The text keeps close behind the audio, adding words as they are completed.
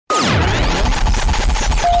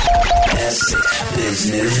Essex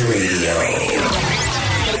Business Radio.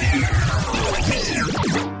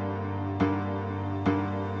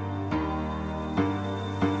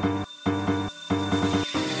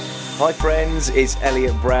 Hi friends, it's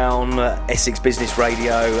Elliot Brown, Essex Business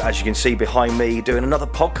Radio. As you can see behind me, doing another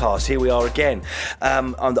podcast. Here we are again.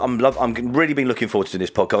 I'm really been looking forward to this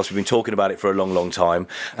podcast. We've been talking about it for a long time.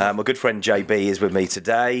 My good friend JB is with me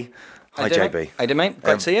today. Hi JB. How you doing, mate?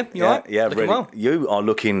 Great to see you. You all right? Yeah, looking really. well. You are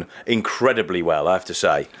looking incredibly well, I have to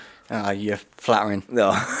say. You're flattering. No,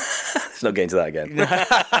 let's not get into that again.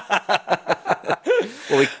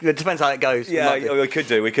 Well, it depends how it goes. Yeah, we could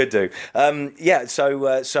do. So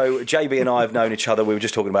JB and I have known each other. We were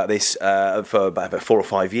just talking about this for about 4 or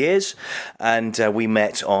 5 years, and we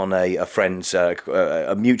met on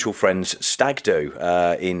a mutual friend's stag do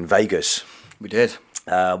in Vegas. We did.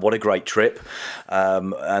 What a great trip,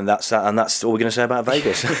 and that's all we're going to say about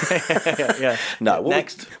Vegas. Yeah. No,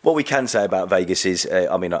 what we can say about Vegas is,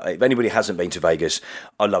 if anybody hasn't been to Vegas,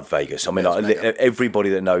 I love Vegas. Everybody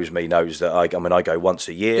that knows me knows that I go once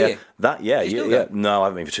a year. Yeah. No, I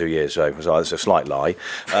haven't been for 2 years, so that's a slight lie.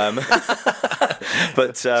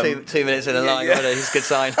 But 2 minutes in a line, it's a good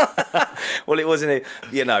sign. Well, it wasn't.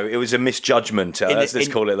 It was a misjudgment. Let's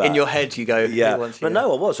call it that. In your head, you go. Yeah, once a but year.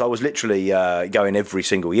 no, I was literally going every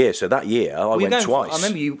single year. So that year, I went twice.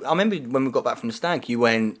 I remember when we got back from the stag, you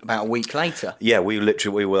went about a week later. Yeah, we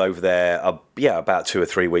were over there. About 2 or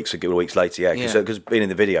 3 weeks later. Yeah, because being in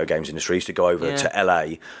the video games industry, I used to go over to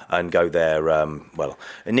LA and go there.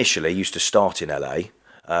 Initially, used to start in LA.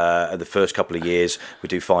 The first couple of years, we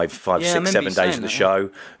do 5, 6, 7 days of the show.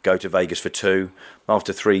 Go to Vegas for 2.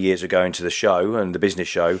 After 3 years of going to the show and the business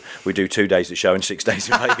show, we do 2 days at the show and 6 days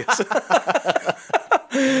in Vegas.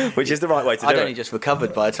 Which is the right way to do it. I'd only just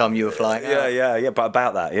recovered by the time you were flying out. Yeah, but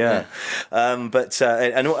about that, yeah. And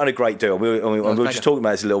a great deal. We were just talking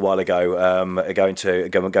about this a little while ago, going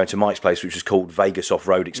to Mike's place, which was called Vegas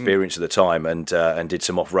Off-Road Experience at the time, and did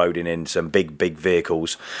some off-roading in some big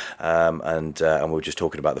vehicles, and we were just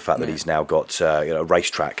talking about the fact that he's now got a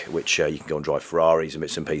racetrack, which you can go and drive Ferraris and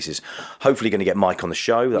bits and pieces. Hopefully going to get Mike on the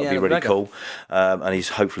show. That would be really cool. And I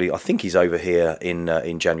think he's over here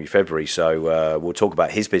in January, February, so we'll talk about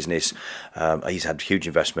his business. He's had huge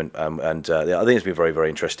investment, and I think it's been very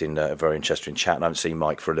interesting chat. And I haven't seen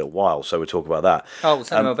Mike for a little while, so we'll talk about that. Oh, we'll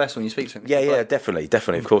send him our best when you speak to him. Yeah, definitely.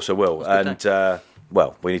 Of course I will. And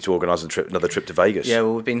we need to organise another trip to Vegas. Yeah,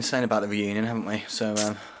 well, we've been saying about the reunion, haven't we? So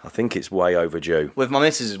I think it's way overdue. Well, if my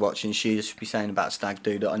missus is watching, she should be saying about stag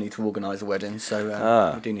do that I need to organise a wedding.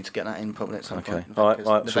 So we do need to get that in probably at some point. All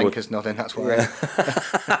right. The banker's nodding. That's what we're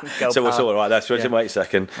in. So we'll sort it right. That's wait a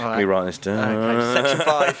second. Let me write this down. Okay, Section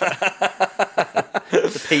 5.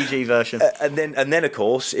 The PG version. And then of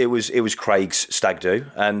course it was Craig's stag do,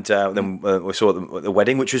 and then we saw the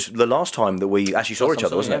wedding, which was the last time that we actually saw each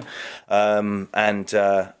other, wasn't it?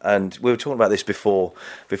 And we were talking about this before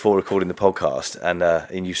recording the podcast,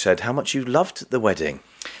 and you said how much you loved the wedding.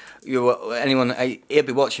 He'll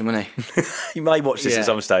be watching, won't he? He may watch this at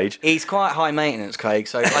some stage. He's quite high maintenance, Craig,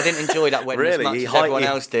 so I didn't enjoy that wedding Really? as much as everyone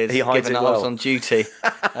else did, given that I was on duty.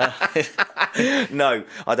 No,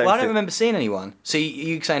 I don't. Well, I don't remember seeing anyone. So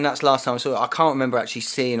you saying that's the last time I saw it? I can't remember actually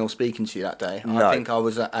seeing or speaking to you that day. No. I think I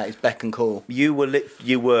was at his beck and call. You were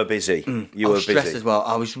busy. I was stressed as well.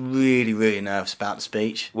 I was really nervous about the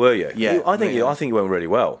speech. Were you? Yeah. I think you went really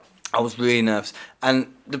well. I was really nervous,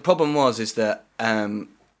 and the problem is that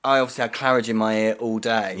I obviously had Claridge in my ear all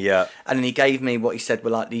day. Yeah. And then he gave me what he said were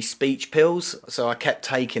like these speech pills, so I kept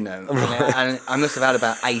taking them, and I must have had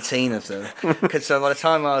about 18 of them. Because so by the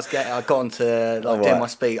time I got onto doing my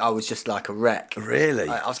speech, I was just like a wreck. Really?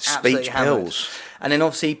 I was speech pills. And then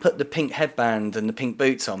obviously he put the pink headband and the pink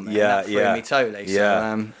boots on me. Yeah, and that threw me totally.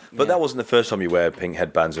 Yeah. So, but that wasn't the first time you wear pink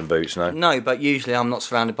headbands and boots, no? No, but usually I'm not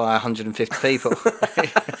surrounded by 150 people.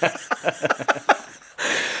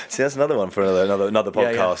 See, that's another one for another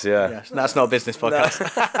podcast. Yeah. That's not a business podcast.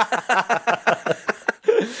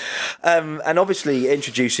 No. And obviously,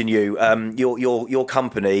 introducing you, your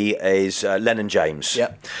company is Lennon James.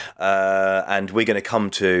 Yep. And we're going to come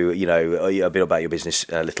to a bit about your business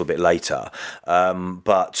a little bit later.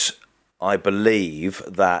 But I believe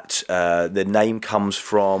that the name comes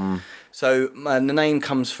from. So the name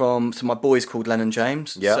comes from. So my boy's called Lennon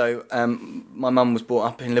James. Yeah. So my mum was brought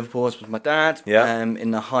up in Liverpool, as was my dad. Yeah.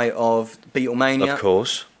 In the height of Beatlemania. Of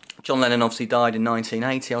course. John Lennon obviously died in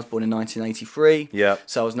 1980. I was born in 1983. Yeah.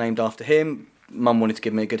 So I was named after him. Mum wanted to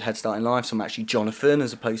give me a good head start in life, so I'm actually Jonathan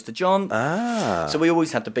as opposed to John. So we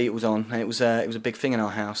always had the Beatles on, and it was a big thing in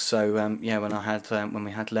our house. So when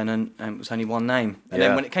we had Lennon, it was only one name. And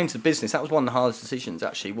then when it came to the business, that was one of the hardest decisions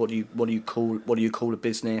actually. What do you call a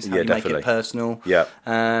business? How do you make it personal? Yeah.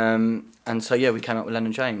 And so we came up with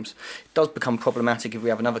Lennon James. It does become problematic if we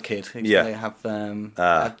have another kid. They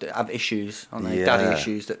have issues, aren't they? Daddy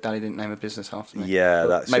issues that Daddy didn't name a business after me. Yeah,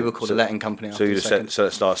 that's maybe we'll call it a letting company. So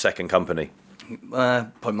let's start a second company.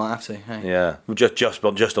 Probably might have to. Hey. Yeah, just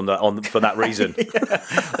for that reason.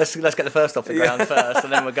 Let's get the first off the ground first,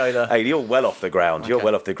 and then we'll go there. Hey, you're well off the ground. Okay. You're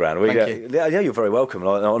well off the ground. Thank you. Yeah, you're very welcome.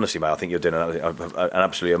 Honestly, mate, I think you're doing an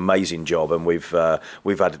absolutely amazing job, and we've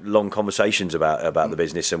had long conversations about the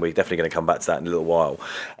business, and we're definitely going to come back to that in a little while.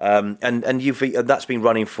 And that's been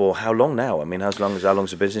running for how long now? I mean, how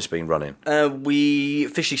long's the business been running? We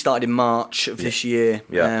officially started in March of this year.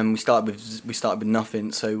 Yeah. We started with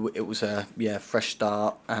nothing, so it was a fresh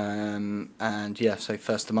start, so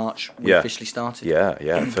 1st of March we officially started.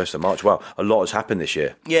 1st of March. Wow, a lot has happened this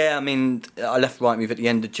year. I mean, I left Rightmove at the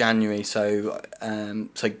end of January, so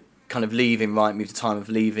kind of leaving Rightmove, the time of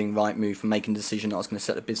leaving Rightmove and making the decision that I was going to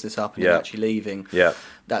set the business up and then actually leaving.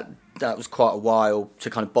 That was quite a while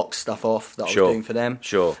to kind of box stuff off that I was doing for them.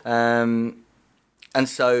 Sure. And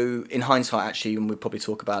so, in hindsight, actually, and we'll probably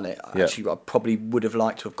talk about it, I probably would have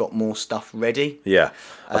liked to have got more stuff ready. Yeah,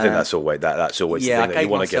 I think that's always the thing that you want to get. I gave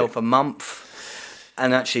myself a month,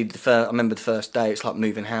 and actually, I remember the first day, it's like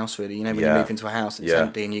moving house, really. You know, when you move into a house, it's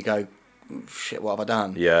empty, and you go, shit, what have I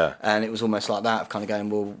done? Yeah. And it was almost like that, of kind of going,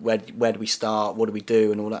 well, where do we start? What do we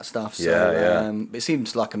do? And all that stuff. So, it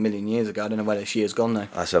seems like a million years ago. I don't know where this year's gone now.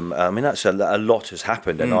 That's a lot has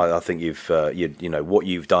happened, and I think you've what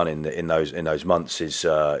you've done in those months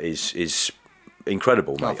is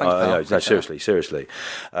incredible, mate. Seriously.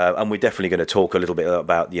 And we're definitely going to talk a little bit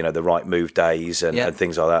about the Rightmove days and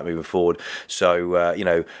things like that moving forward. So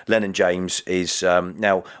Lennon James is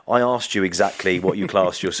now. I asked you exactly what you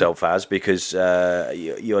classed yourself as because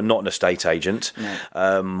you're not an estate agent.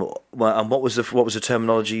 No. And what was the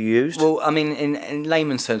terminology you used? Well, I mean, in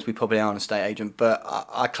layman's terms, we probably are an estate agent, but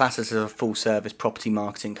I class us as a full service property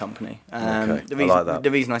marketing company. Okay. The reason, I like that. The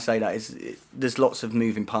reason I say that is there's lots of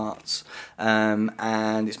moving parts.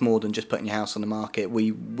 And it's more than just putting your house on the market.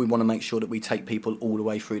 We want to make sure that we take people all the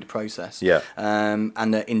way through the process. Yeah.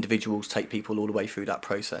 And that individuals take people all the way through that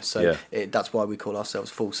process. So that's why we call ourselves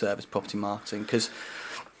full service property marketing, because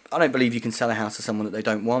I don't believe you can sell a house to someone that they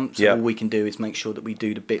don't want. So all we can do is make sure that we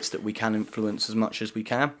do the bits that we can influence as much as we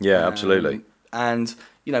can. Yeah, absolutely. And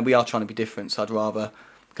we are trying to be different. So I'd rather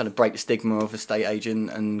kind of break the stigma of estate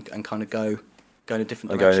agent and kind of go in a different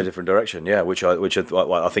direction. Go in a different direction, yeah. Which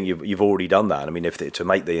I think you've already done that. I mean, to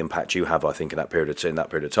make the impact you have, I think in that period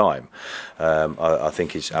of time, I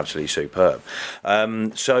think is absolutely superb.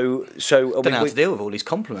 So don't know how to deal with all these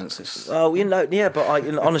compliments. Well, but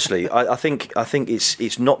honestly, I think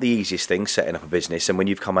it's not the easiest thing setting up a business, and when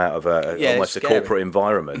you've come out of almost a corporate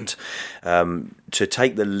environment, to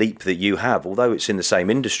take the leap that you have, although it's in the same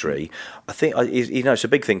industry, I think it's a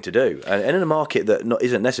big thing to do, and in a market that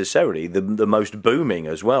isn't necessarily the most booming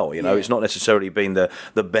as well. It's not necessarily been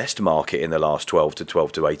the best market in the last 12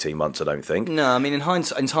 to 18 months, I don't think. No, I mean, in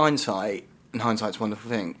hindsight's a wonderful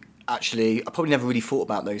thing. Actually, I probably never really thought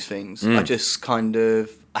about those things. I just kind of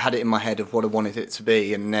had it in my head of what I wanted it to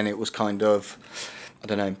be, and then it was kind of, I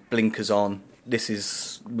don't know, blinkers on. We're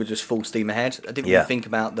just full steam ahead. I didn't really think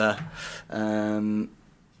about the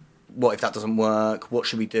what if that doesn't work? What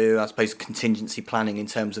should we do? I suppose contingency planning in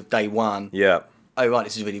terms of day one. Yeah. Oh, right,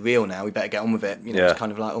 this is really real now, we better get on with it. It's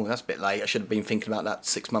kind of like, oh, that's a bit late. I should have been thinking about that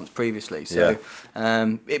 6 months previously. So,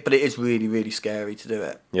 but it is really, really scary to do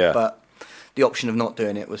it. Yeah. But the option of not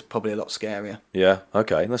doing it was probably a lot scarier. Yeah,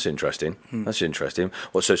 okay, that's interesting. That's interesting.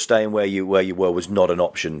 Well, so staying where you were was not an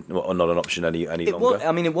option, any longer?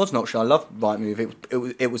 It was an option. I loved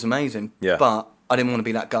Rightmove. It was amazing. Yeah. But I didn't want to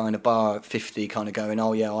be that guy in a bar at 50 kind of going,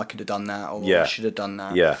 oh, yeah, I could have done that, or I should have done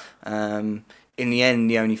that. Yeah. In the end,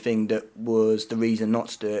 the only thing that was the reason not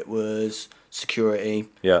to do it was security,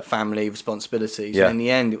 family, responsibilities. Yeah. And in the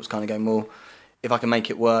end, it was kind of going, well, if I can make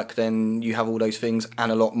it work, then you have all those things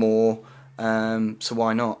and a lot more. So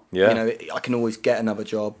why not? Yeah. I can always get another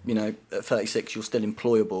job. At 36, you're still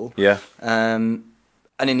employable. Yeah. And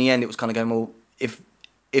in the end, it was kind of going, well,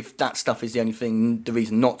 if that stuff is the only thing, the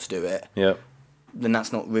reason not to do it, then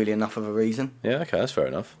that's not really enough of a reason. Yeah. Okay, that's fair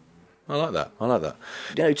enough. I like that.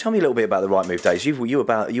 Tell me a little bit about the Rightmove days. You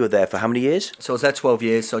were there for how many years? So I was there 12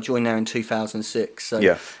 years. So I joined there in 2006. So,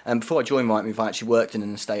 before I joined Rightmove, I actually worked in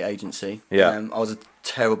an estate agency. Yeah. I was a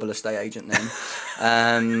terrible estate agent then.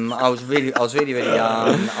 I was really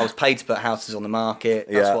young. I was paid to put houses on the market.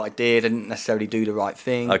 That's what I did. I didn't necessarily do the right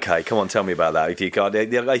thing. Okay, come on, tell me about that. If you can't,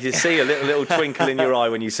 I can see a little twinkle in your eye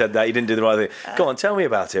when you said that you didn't do the right thing. Go on, tell me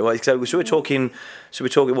about it. Well, so we're talking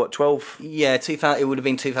what, 12? Yeah, 2000. It would have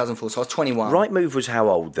been 2004. So I was 21. Rightmove was how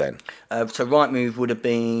old then? So Rightmove would have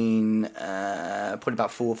been probably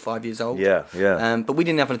about 4 or 5 years old. Yeah, yeah. But we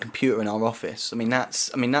didn't have a computer in our office. I mean,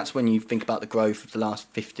 that's when you think about the growth of the last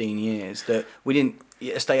 15 years. That we didn't.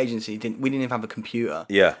 Estate agency we didn't even have a computer.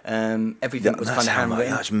 Yeah. Everything was kind of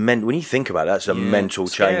handwritten. That's when you think about it, that's a mental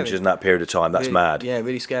change in that period of time. That's really, mad. Yeah,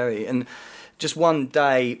 really scary. And just one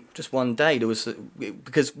day there was,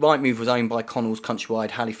 because Rightmove was owned by Connells,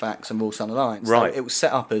 Countrywide, Halifax and Royal Sun Alliance. Right. So it was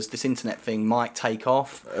set up as this internet thing might take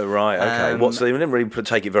off. Right, okay. So they didn't really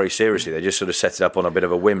take it very seriously. They just sort of set it up on a bit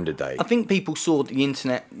of a whim, did they? I think people saw that the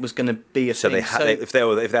internet was going to be a thing. If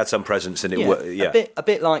they had some presence in it, a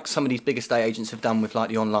bit like some of these big estate agents have done with like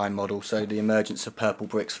the online model. So the emergence of Purple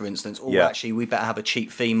Bricks, for instance. Or actually, we better have a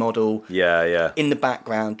cheap fee model. Yeah. In the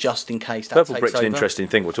background, just in case that Purple takes Bricks over. an interesting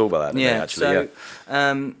thing. We'll talk about that. Actually.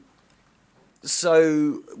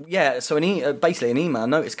 Basically an email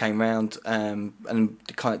notice came round, and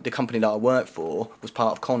the company that I worked for was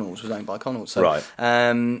part of Connells, was owned by Connells. So, right.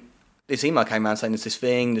 This email came around saying there's this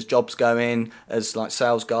thing, there's jobs going as like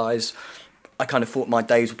sales guys. I kind of thought my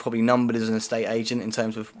days were probably numbered as an estate agent in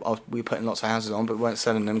terms of we were putting lots of houses on, but we weren't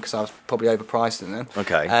selling them because I was probably overpricing them.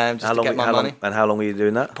 Okay. Just to get my money. And how long were you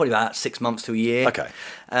doing that? Probably about 6 months to a year. Okay.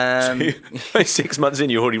 So 6 months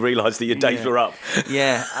in, you already realised that your days were up.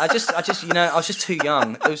 Yeah. I just I was just too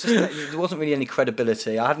young. There wasn't really any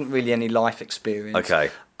credibility. I hadn't really any life experience.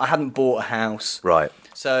 Okay. I hadn't bought a house. Right.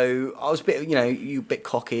 So I was a bit, you a bit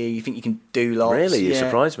cocky. You think you can do lots. Really? You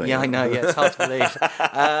surprised me. Yeah, I know. Yeah, it's hard to believe.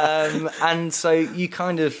 And so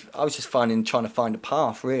I was just trying to find a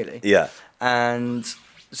path, really. Yeah. And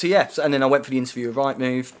so and then I went for the interview with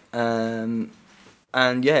Rightmove,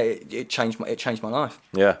 and it changed my life.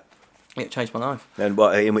 Yeah. It changed my life. And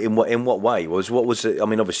in what way was it? I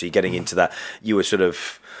mean, obviously getting into that, you were sort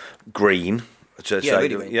of green.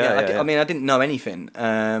 Really. I mean, I didn't know anything,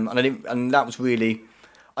 and that was really.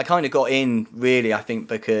 I kind of got in, really, I think,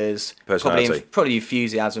 because probably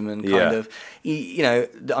enthusiasm and kind of, I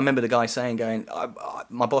remember the guy going,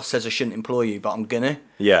 my boss says I shouldn't employ you, but I'm gonna.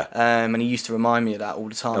 Yeah. And he used to remind me of that all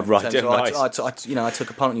the time. Right. Nice. I took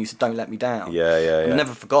a punt on you, said don't let me down. Yeah. And I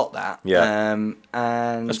never forgot that. Yeah.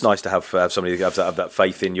 And it's nice to have somebody have that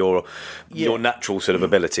faith in your natural sort of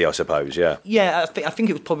ability, I suppose. Yeah. Yeah. I think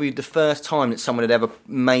it was probably the first time that someone had ever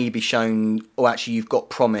maybe shown, actually you've got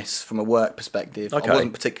promise from a work perspective. Okay. I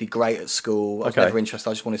wasn't particularly great at school. I was never interested.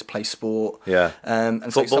 I just wanted to play sport. Yeah. And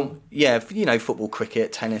football? So football,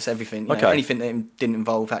 cricket, tennis, everything. Anything that didn't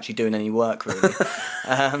involve actually doing any work, really.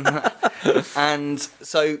 And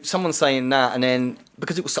so someone saying that, and then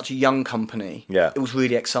because it was such a young company, it was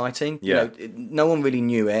really exciting. Yeah. No one really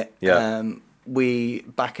knew it. Yeah. We,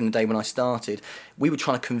 back in the day when I started, we were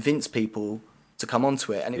trying to convince people to come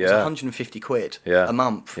onto it, and it was 150 quid a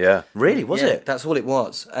month. Yeah. Really? Was it? That's all it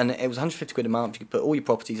was. And it was 150 quid a month. You could put all your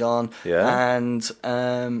properties on. Yeah. And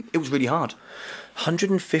it was really hard.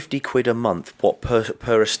 150 quid a month, what,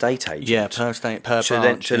 per estate agent? Yeah, per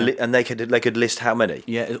branch. And they could list how many?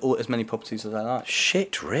 Yeah, as many properties as they like.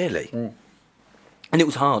 Shit, really? Mm. And it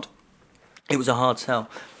was hard. It was a hard sell.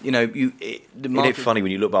 The market... Isn't it funny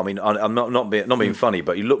when you look back? I mean, I'm not being funny,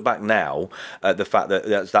 but you look back now at the fact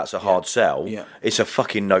that that's a hard sell. Yeah. It's a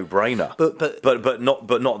fucking no-brainer. But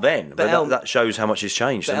not then. But that shows how much has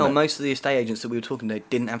changed. But most of the estate agents that we were talking to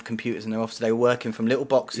didn't have computers in their office. They were working from little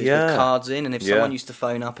boxes with cards in, and if someone used to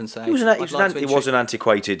phone up and say, it was an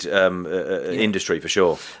antiquated industry for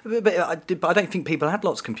sure. But I don't think people had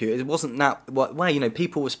lots of computers. It wasn't that way.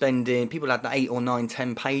 People had 8 or 9,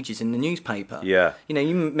 10 pages in the newspaper. Yeah.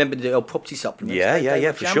 You remember the old property supplements?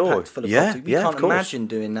 Yeah, for sure. Full of property. You can't of course. imagine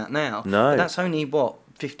doing that now. No. But that's only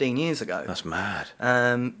 15 years ago. That's mad.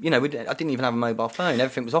 I didn't even have a mobile phone.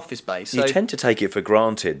 Everything was office based. You tend to take it for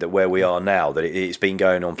granted that where we are now, that it's been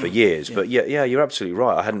going on for years. But you're absolutely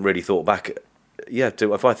right. I hadn't really thought back.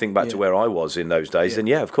 If I think back to where I was in those days,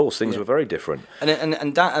 then of course things were very different.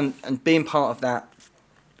 And being part of that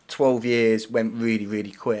 12 years went really,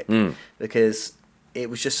 really quick because it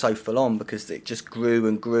was just so full on, because it just grew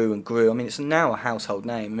and grew and grew. I mean, it's now a household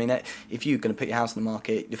name. I mean, if you're going to put your house on the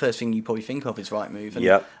market, the first thing you probably think of is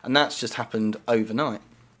Rightmove. And that's just happened overnight.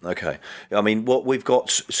 Okay. I mean, what we've got...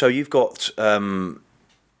 So you've got...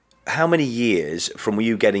 how many years from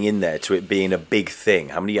you getting in there to it being a big thing?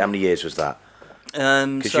 How many years was that?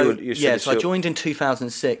 So I joined in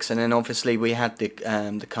 2006, and then obviously we had the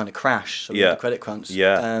kind of crash, so we had the credit crunch.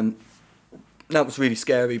 Yeah. That was really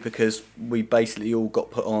scary because we basically all got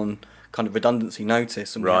put on kind of redundancy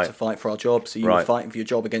notice, and we had to fight for our jobs. So you were fighting for your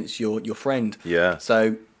job against your friend. Yeah.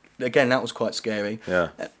 So again, that was quite scary. Yeah.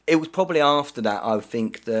 It was probably after that, I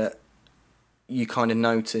think, that you kind of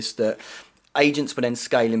noticed that agents were then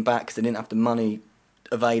scaling back because they didn't have the money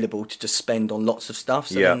available to just spend on lots of stuff.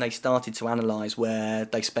 So then they started to analyse where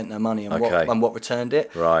they spent their money and what returned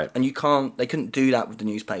it. Right. And they couldn't do that with the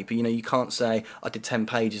newspaper. You know, you can't say I did 10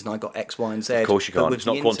 pages and I got X, Y, and Z. Of course you can't. It's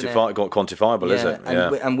not quantifiable, is it?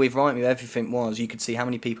 And with Rightmove, everything was, you could see how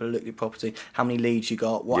many people looked at your property, how many leads you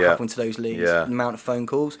got, what happened to those leads, the amount of phone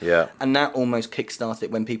calls. Yeah. And that almost kick-started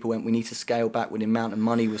it when people went, we need to scale back with the amount of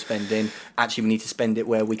money we're spending. Actually, we need to spend it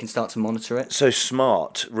where we can start to monitor it. So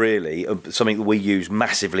smart, really, something that we use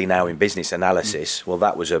massively now in business analysis. Well,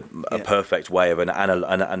 that was a perfect way of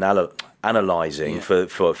analysing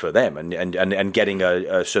for them and getting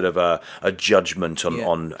a sort of a judgment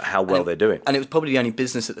on how well they're doing. And it was probably the only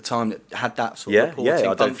business at the time that had that sort of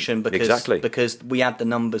reporting function because we had the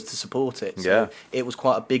numbers to support it. So it was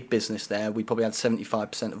quite a big business there. We probably had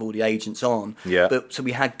 75% of all the agents on. Yeah. So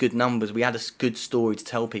we had good numbers. We had a good story to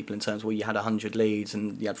tell people in terms of, well, you had 100 leads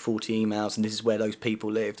and you had 40 emails and this is where those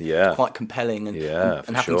people lived. Yeah. It's quite compelling and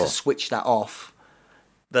having to switch that off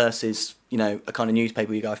versus, you know, a kind of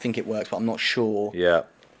newspaper you go, I think it works, but I'm not sure. Yeah.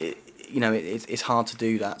 It's hard to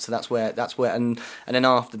do that. So that's where and then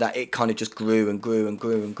after that it kind of just grew and grew and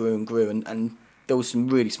grew and grew and grew and there was some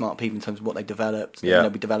really smart people in terms of what they developed. Yeah. You know,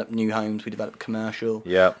 we developed new homes, we developed commercial.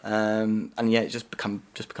 Yeah. It just become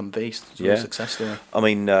a beast. It's a success story. I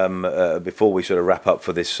mean, before we sort of wrap up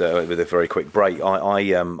for this with a very quick break,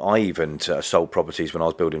 I even sold properties when I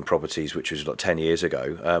was building properties, which was like 10 years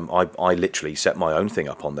ago. I literally set my own thing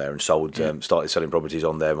up on there and started selling properties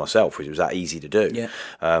on there myself, which was that easy to do. Yeah.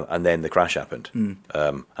 And then the crash happened,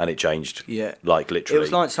 and it changed. Yeah. Like literally. It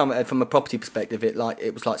was like from a property perspective, it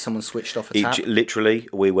was like someone switched off a tap. Literally,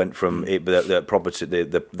 we went from the property,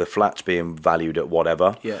 the flats being valued at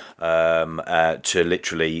whatever, to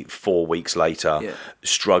literally 4 weeks later,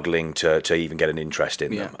 struggling to even get an interest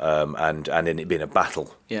in them, and then it being a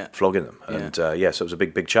battle, flogging them, and so it was a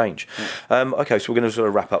big change. Okay, so we're going to sort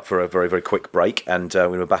of wrap up for a very, very quick break, and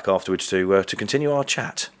we'll be back afterwards to continue our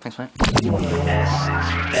chat. Thanks, mate.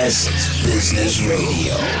 Essence Business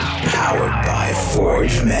Radio, powered by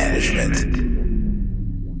Forge Management.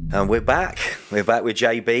 And we're back. We're back with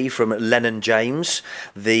JB from Lennon James,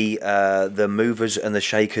 the movers and the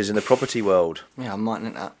shakers in the property world. Yeah, I'm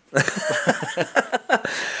writing that.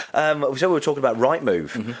 So we were talking about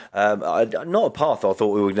Rightmove. Not a path I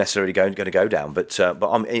thought we were necessarily going to go down, but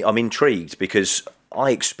I'm intrigued because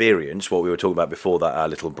I experienced what we were talking about before that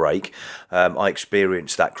little break. I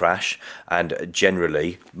experienced that crash, and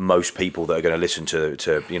generally, most people that are going to listen to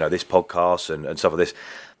this podcast and stuff like this,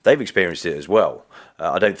 they've experienced it as well.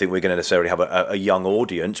 I don't think we're going to necessarily have a young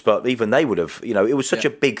audience, but even they would have. You know, it was such a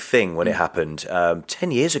big thing when it happened 10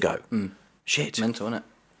 years ago. Shit, mental, isn't it?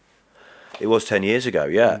 It was 10 years ago,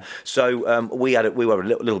 yeah. So we were a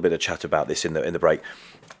little bit of chat about this in the break.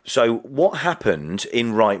 So what happened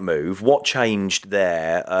in Rightmove? What changed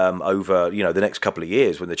there over the next couple of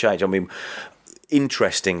years when the change? I mean,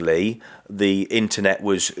 interestingly, the internet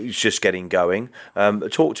was just getting going.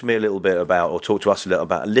 Talk to me a little bit about, or talk to us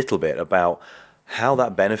a little bit about how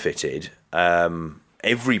that benefited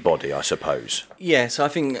everybody, I suppose. Yeah, so I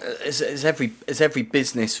think as every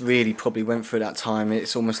business really probably went through that time,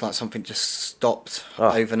 it's almost like something just stopped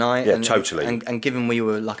overnight. Yeah, totally. And given we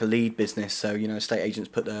were like a lead business, so estate agents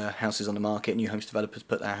put their houses on the market, new homes developers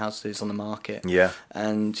put their houses on the market. Yeah.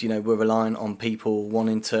 And we're reliant on people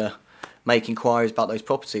wanting to make inquiries about those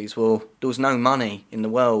properties. Well, there was no money in the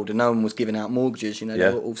world and no one was giving out mortgages, They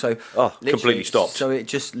were also completely stopped. So it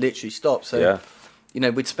just literally stopped. So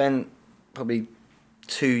we'd spent probably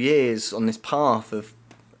 2 years on this path of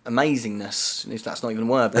amazingness, if that's not even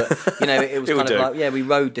a word, but it was kind of like we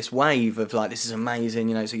rode this wave of like, this is amazing,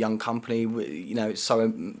 it's a young company, it's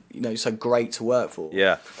so so great to work for.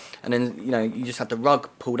 Yeah. And then you just had the rug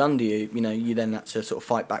pulled under you. You then had to sort of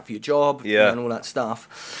fight back for your job, and all that stuff.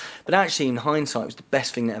 But actually, in hindsight, it was the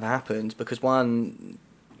best thing that ever happened because one,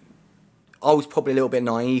 I was probably a little bit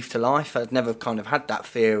naive to life. I'd never kind of had that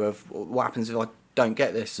fear of what happens if I don't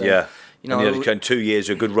get this. So, and 2 years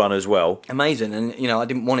a good run as well. Amazing, and I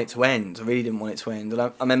didn't want it to end. I really didn't want it to end. And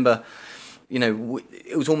I remember,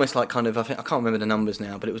 it was almost like kind of, I can't remember the numbers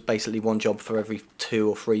now, but it was basically one job for every 2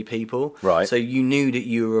 or 3 people. Right. So you knew that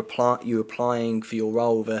you were applying for your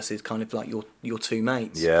role versus kind of like your 2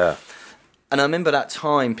 mates. Yeah. And I remember that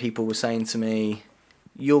time people were saying to me,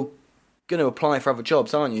 you're going to apply for other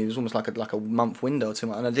jobs, aren't you? It was almost like a month window or 2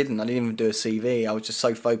 months, and I didn't even do a CV. I was just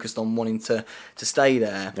so focused on wanting to stay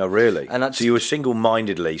there. Oh, really? And so you were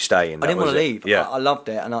single-mindedly staying? I didn't want to leave. Yeah. I loved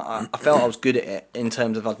it, and I felt I was good at it in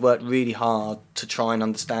terms of I'd worked really hard to try and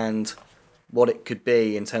understand what it could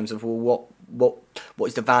be in terms of, well, what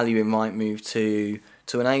is the value in Rightmove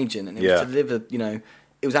to an agent, and it was to deliver, you know,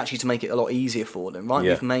 it was actually to make it a lot easier for them.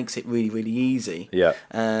 Rightmove makes it really, really easy. Yeah.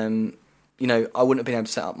 You know, I wouldn't have been able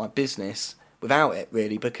to set up my business without it,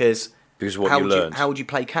 really, because of what you learned. How would you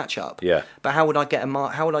play catch up? Yeah. But how would I get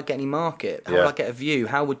how would I get any market? How would I get a view?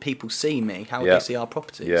 How would people see me? How would they see our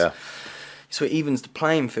properties? Yeah. So it evens the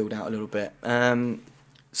playing field out a little bit.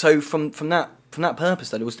 So from that purpose,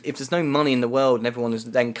 though, if there's no money in the world and everyone is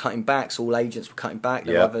then cutting back, so all agents were cutting back,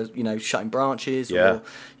 they're either, you know, shutting branches or,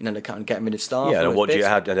 you know, they're kind of getting rid of staff. Yeah,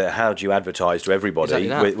 and how do you advertise to everybody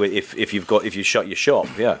if you shut your shop?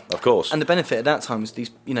 Yeah, of course. And the benefit at that time was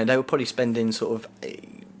these, you know, they were probably spending sort of,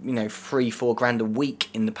 you know, $3-4 grand a week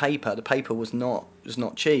in the paper. The paper was not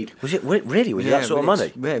cheap. Was it really? Was it that sort of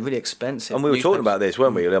money? Yeah, really expensive. And we were talking about this,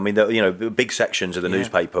 weren't we? I mean, you know, big sections of the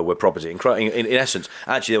newspaper were property. In essence,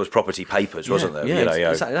 actually, there was property papers, wasn't there? Yeah,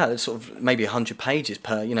 exactly that. There's sort of maybe 100 pages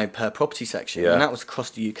per property section, and that was across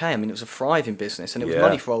the UK. I mean, it was a thriving business, and it was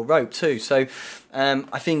money for old rope too. So,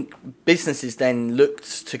 I think businesses then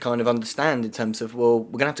looked to kind of understand in terms of, well,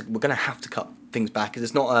 we're gonna have to cut things back because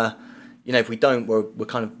it's not a, you know, if we don't,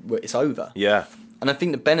 it's over. Yeah. And I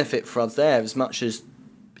think the benefit for us there, as much as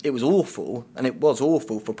it was awful, and it was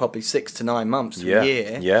awful for probably 6 to 9 months to a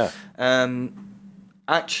year. Yeah.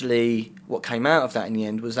 Actually, what came out of that in the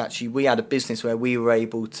end was actually we had a business where we were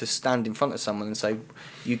able to stand in front of someone and say,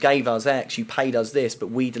 you gave us X, you paid us this, but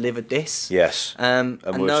we delivered this. Yes. And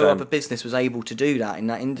no other business was able to do that in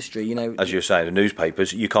that industry. You know, as you were saying, the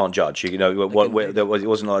newspapers, you can't judge. You know, it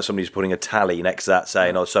wasn't like somebody's putting a tally next to that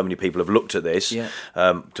saying, "Oh, so many people have looked at this." Yeah.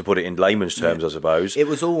 To put it in layman's terms, I suppose. It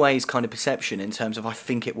was always kind of perception in terms of I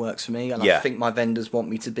think it works for me, and I think my vendors want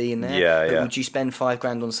me to be in there. Yeah, but would you spend $5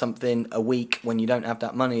 grand on something a week when you don't have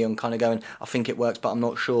that money and kind of going, I think it works, but I'm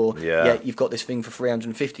not sure. Yeah. Yet you've got this thing for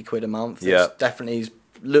 350 quid a month. Yeah. It definitely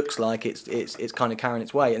looks like it's kind of carrying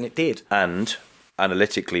its weight, and it did. And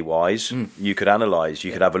analytically wise, you could analyse,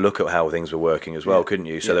 you could have a look at how things were working as well, couldn't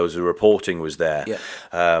you? So there was the reporting was there. Yeah.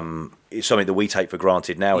 It's something that we take for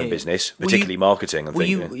granted now in business, particularly marketing. I think.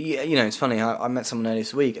 You know, it's funny. I met someone earlier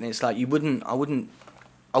this week, and it's like I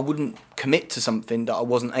wouldn't commit to something that I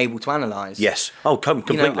wasn't able to analyse. Yes. Oh,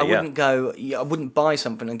 completely. You know, I wouldn't buy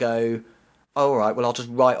something and go, oh, all right, well, I'll just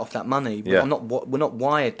write off that money. Yeah. We're not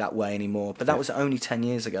wired that way anymore. But that was only 10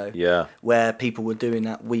 years ago. Yeah. Where people were doing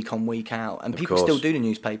that week on, week out, and people still do the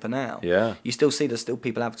newspaper now. Yeah. You still see there's still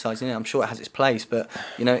people advertising it. I'm sure it has its place, but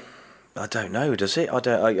you know. I don't know. Does it? I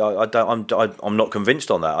don't. I'm not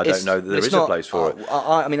convinced on that. I don't know that there is a place for it.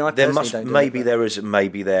 I mean, I personally don't do maybe it,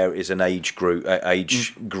 maybe there is an age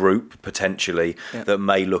group potentially that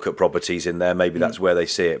may look at properties in there. Maybe that's where they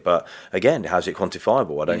see it. But again, how's it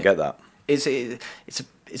quantifiable? I don't get that. It's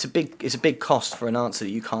a big cost for an answer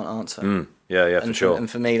that you can't answer. For sure.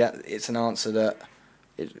 And for me, that it's an answer that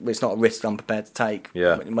it's not a risk I'm prepared to take.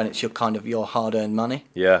 Yeah. When it's your hard-earned money.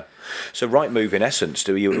 Yeah. So Rightmove, in essence,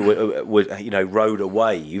 rode a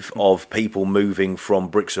wave of people moving from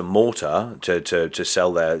bricks and mortar to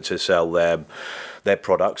sell their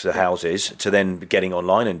products, their houses, to then getting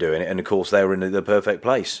online and doing it. And of course, they were in the perfect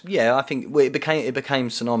place. Yeah, I think it became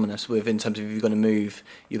synonymous with, in terms of, if you're going to move,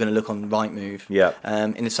 you're going to look on Rightmove. Yeah.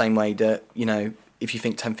 In the same way that, you know, if you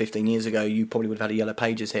think 10, 15 years ago, you probably would have had a Yellow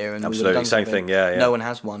Pages here. And absolutely, same thing, yeah. No one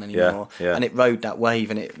has one anymore. Yeah. And it rode that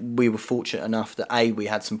wave, and we were fortunate enough that, we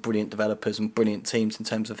had some brilliant developers and brilliant teams in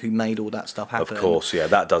terms of who made all that stuff happen. Of course, yeah,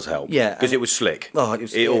 that does help. Yeah. Because it was slick. Oh,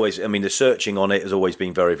 it always, I mean, the searching on it has always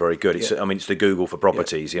been very, very good. It's, I mean, it's the Google for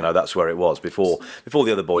properties, you know, that's where it was before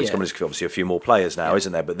the other boys come. There's obviously a few more players now,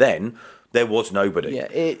 isn't there? But then there was nobody.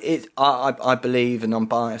 Yeah, I believe, and I'm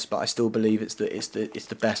biased, but I still believe it's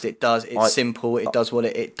the best. It's simple. It does what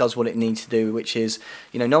it needs to do, which is,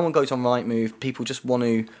 you know, no one goes on Rightmove. People just want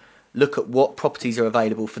to look at what properties are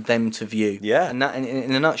available for them to view. Yeah. And that,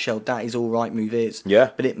 in a nutshell, that is all Rightmove is.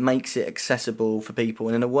 Yeah. But it makes it accessible for people.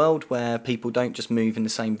 And in a world where people don't just move in the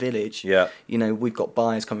same village, you know, we've got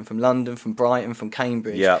buyers coming from London, from Brighton, from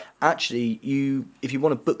Cambridge. Yeah. Actually, if you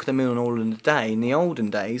want to book them in on all in the day, in the olden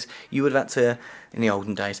days, you would have had to. In the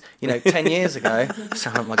olden days, you know, 10 years ago,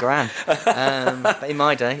 sound like my gran. But in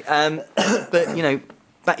my day, but you know,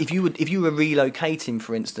 But if you were relocating,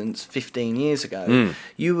 for instance, 15 years ago,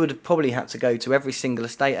 you would have probably had to go to every single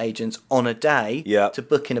estate agent on a day to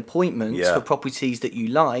book in appointments for properties that you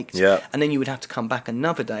liked, and then you would have to come back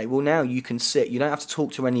another day. Well, now you can sit. You don't have to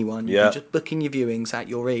talk to anyone. You can just book in your viewings at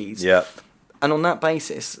your ease. Yeah. And on that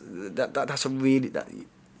basis, that's a really...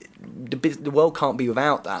 the world can't be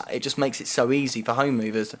without that. It just makes it so easy for home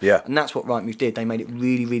movers. Yeah. And that's what Rightmove did. They made it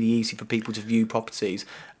really, really easy for people to view properties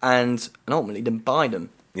and ultimately then buy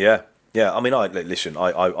them. Yeah. Yeah, I mean, I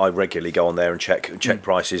regularly go on there and check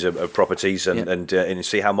prices of properties and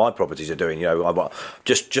see how my properties are doing. You know,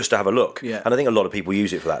 just to have a look. Yeah. And I think a lot of people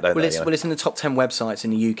use it for that, don't they? Well, it's in the top 10 websites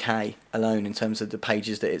in the UK alone in terms of the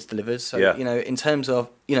pages that it's delivered. So you know, in terms of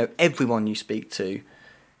everyone you speak to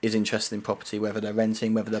is interested in property, whether they're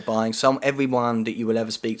renting, whether they're buying. Everyone that you will ever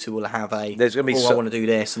speak to will have a. There's going to be. I want to do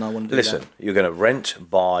this, and I want to do that. Listen, you're going to rent,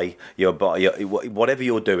 buy, whatever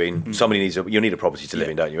you're doing. Somebody needs you need a property to live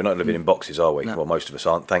in, don't you? We're not living in boxes, are we? No. Well, most of us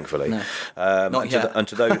aren't, thankfully. No. Not yet. And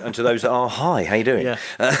to those that are, hi, how you doing? Yeah.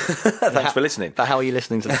 Thanks for listening. But how are you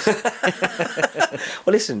listening to this?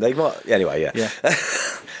 Well, listen, they might anyway. Yeah.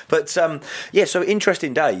 But so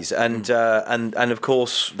interesting days, and of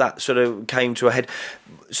course that sort of came to a head.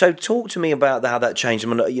 So talk to me about how that changed.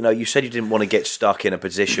 I mean, you said you didn't want to get stuck in a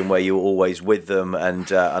position where you were always with them, and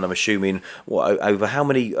I'm assuming over how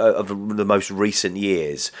many of the most recent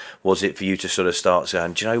years was it for you to sort of start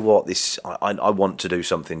saying, do you know what, I want to do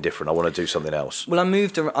something different. I want to do something else. Well, I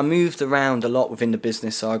moved around a lot within the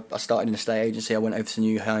business. So I started in a estate agency. I went over to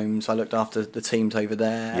new homes. I looked after the teams over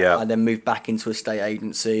there. Yeah. I then moved back into a estate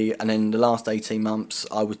agency, and then the last 18 months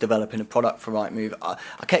I was developing a product for Rightmove.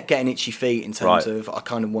 I kept getting itchy feet in terms of I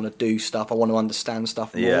kind of want to do stuff. I want to understand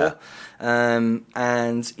stuff more. Yeah.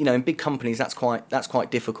 And in big companies that's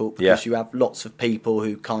quite difficult because you have lots of people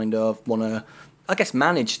who kind of want to, I guess,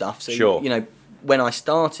 manage stuff. So sure. When I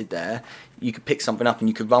started there, you could pick something up and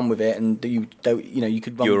you could run with it, and you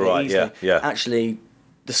could run with it easily. Yeah. Actually,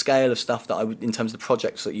 the scale of stuff that in terms of the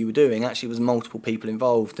projects that you were doing, actually was multiple people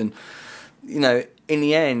involved, and in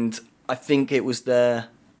the end, I think it was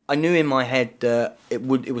I knew in my head that it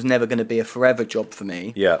was never going to be a forever job for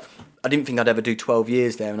me. Yeah. I didn't think I'd ever do 12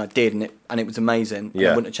 years there, and I did, and it was amazing. Yeah.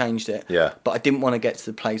 I wouldn't have changed it. Yeah. But I didn't want to get to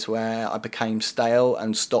the place where I became stale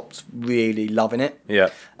and stopped really loving it. Yeah.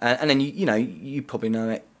 And then you probably know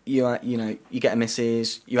it. You get a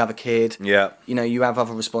missus, you have a kid. Yeah. You have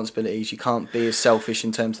other responsibilities. You can't be as selfish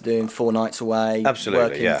in terms of doing 4 nights away.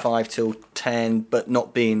 Absolutely, working 5 till 10, but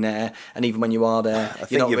not being there. And even when you are there, I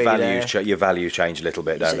think your values change a little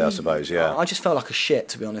bit, don't they? I suppose. Yeah. I just felt like a shit,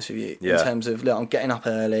 to be honest with you. Yeah. In terms of, look, I'm getting up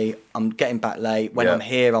early, I'm getting back late. When I'm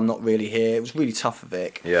here, I'm not really here. It was really tough for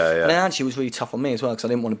Vic. Yeah. And it actually was really tough on me as well, because I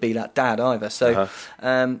didn't want to be that dad either. So,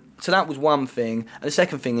 so that was one thing. And the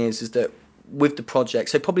second thing is that with the project,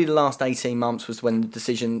 so probably the last 18 months was when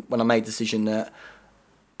I made the decision that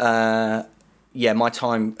my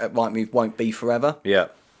time at Rightmove won't be forever. Yeah.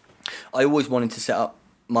 I always wanted to set up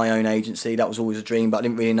my own agency. That was always a dream, but I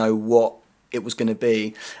didn't really know what it was going to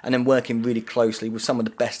be. And then working really closely with some of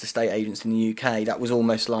the best estate agents in the UK, that was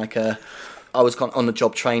almost like I was on the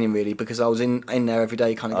job training, really, because I was in there every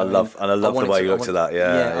day kind of I love the way you looked at that.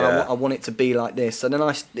 Yeah. I want it to be like this. And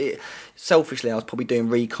then selfishly, I was probably doing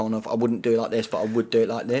recon of I wouldn't do it like this, but I would do it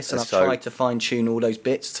like this. And I've tried to fine tune all those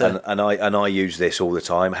bits. And I use this all the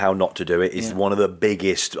time. How not to do it is one of the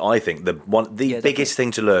biggest. I think the biggest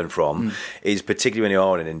thing to learn from is, particularly when you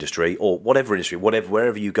are in an industry or whatever industry,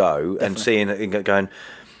 wherever you go, and seeing and going,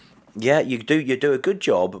 you do a good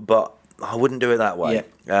job, but I wouldn't do it that way. Yeah.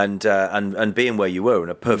 And being where you were in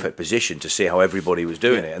a perfect position to see how everybody was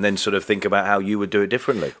doing it, and then sort of think about how you would do it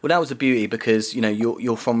differently. Well, that was the beauty, because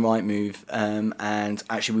you're from Rightmove, and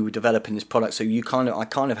actually we were developing this product, so I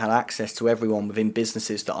kind of had access to everyone within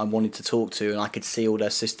businesses that I wanted to talk to, and I could see all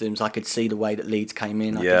their systems. I could see the way that leads came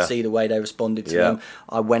in. I could see the way they responded to them.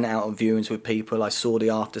 I went out on viewings with people. I saw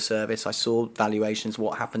the after service. I saw valuations.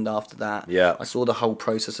 What happened after that? Yeah. I saw the whole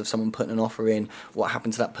process of someone putting an offer in. What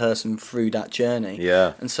happened to that person through that journey? Yeah.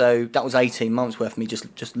 And so that was 18 months worth of me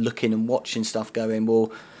just looking and watching stuff, going,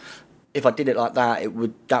 well, if I did it like that,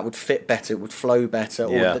 that would fit better, it would flow better,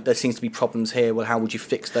 or there seems to be problems here. Well, how would you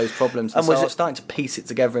fix those problems? And so I was starting to piece it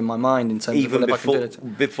together in my mind in terms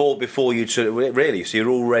of before you sort of really, so you're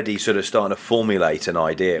already sort of starting to formulate an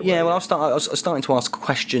idea. Yeah, well, I was starting to ask a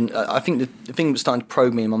question. I think the thing that was starting to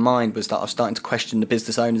probe me in my mind was that I was starting to question the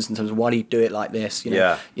business owners in terms of, why do you do it like this?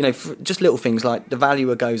 Just little things like the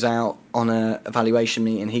valuer goes out on a valuation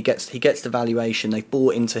meeting, he gets the valuation, they've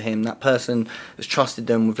bought into him, that person has trusted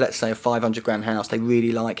them with, let's say, a 500 grand house, they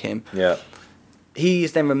really like him. Yeah. he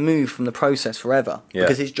is then removed from the process forever Yeah.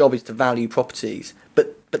 because his job is to value properties.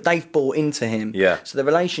 But they've bought into him. Yeah. So the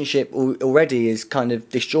relationship already is kind of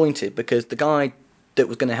disjointed because the guy that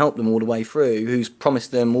was going to help them all the way through, who's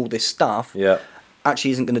promised them all this stuff, Yeah.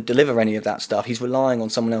 actually isn't going to deliver any of that stuff. He's relying on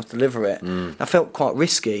someone else to deliver it. That felt quite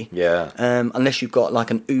risky. Yeah. Unless you've got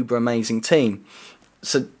like an uber amazing team.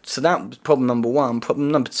 So that was problem number one.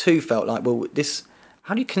 Problem number two felt like, well,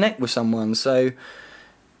 how do you connect with someone? So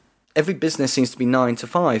every business seems to be 9 to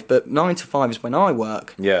 5, but 9 to 5 is when I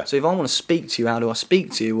work. Yeah. So if I want to speak to you, how do I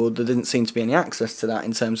speak to you? Well, there didn't seem to be any access to that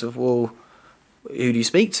in terms of, well, who do you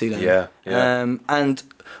speak to then? Yeah, yeah. And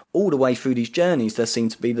all the way through these journeys, there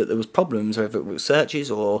seemed to be that there was problems, whether it was searches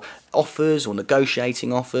or offers or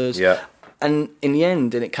negotiating offers. Yeah. And in the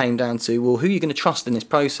end, it came down to, well, who are you going to trust in this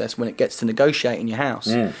process when it gets to negotiating your house?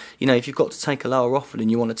 You know, if you've got to take a lower offer than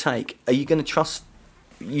you want to take, are you going to trust?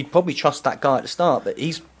 You'd probably trust that guy at the start, but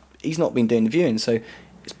he's not been doing the viewing, so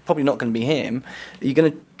it's probably not going to be him. Are you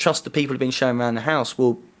going to trust the people who've been shown around the house?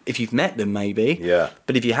 Well, if you've met them, maybe. Yeah.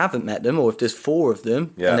 But if you haven't met them, or if there's 4 of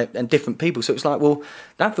them, Yeah. and different people, so it's like, well,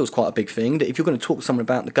 that feels quite a big thing. That if you're going to talk to someone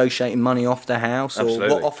about negotiating money off their house, Absolutely.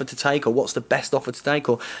 or what offer to take, or what's the best offer to take,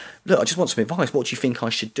 or look, I just want some advice. What do you think I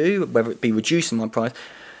should do? Whether it be reducing my price.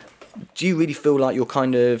 Do you really feel like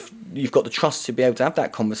you've got the trust to be able to have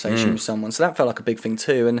that conversation with someone? So that felt like a big thing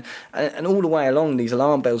too. And all the way along, these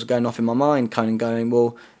alarm bells are going off in my mind, kind of going,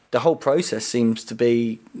 well, the whole process seems to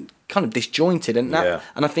be kind of disjointed, and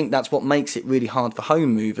I think that's what makes it really hard for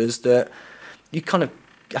home movers, that you kind of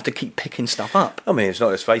have to keep picking stuff up. I mean, it's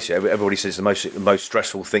not. Let's face it. Everybody says the most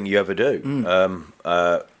stressful thing you ever do.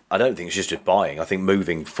 I don't think it's just buying. I think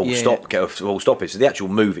moving full stop. Get a full stop. It's the actual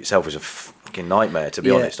move itself is a fucking nightmare. To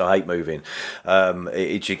be honest, I hate moving.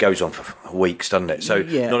 It goes on for weeks, doesn't it? So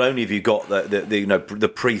not only have you got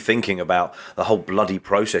the pre-thinking about the whole bloody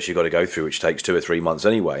process you've got to go through, which takes 2 or 3 months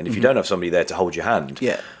anyway, and if you don't have somebody there to hold your hand,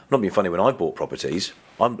 I'm not being funny. When I bought properties,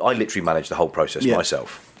 I literally managed the whole process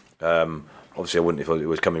myself. Obviously, I wouldn't if it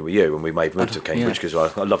was coming with you when we made move to Cambridge, because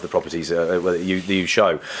I love the properties that you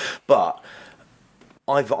show, but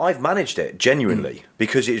I've managed it genuinely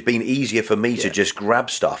because it's been easier for me to just grab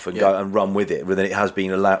stuff and go and run with it than it has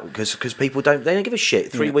been allowed, because people don't give a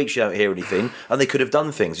shit. 3 weeks you don't hear anything, and they could have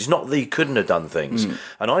done things. It's not that you couldn't have done things.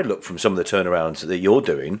 And I look from some of the turnarounds that you're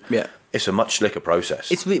doing. It's a much slicker process.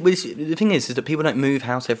 The thing is that people don't move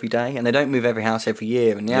house every day, and they don't move every house every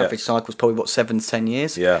year, and the average cycle is probably 7 to 10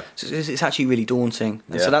 years. So it's actually really daunting.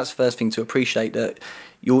 And so that's the first thing to appreciate, that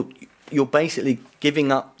you're basically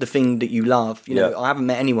giving up the thing that you love. You know, I haven't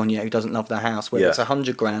met anyone yet who doesn't love their house, whether it's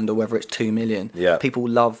 100 grand or whether it's 2 million. People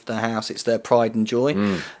love their house; it's their pride and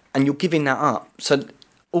joy, and you're giving that up. So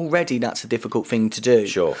already that's a difficult thing to do.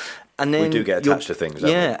 Sure. And then we do get attached to things, don't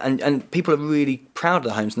we? and people are really proud of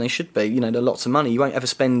their homes, and they should be. You know, they're lots of money. You won't ever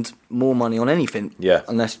spend more money on anything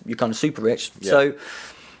unless you're kind of super rich. So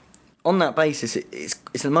on that basis,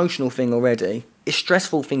 it's an emotional thing already. It's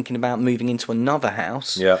stressful thinking about moving into another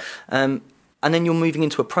house. And then you're moving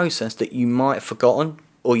into a process that you might have forgotten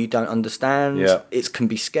or you don't understand. It can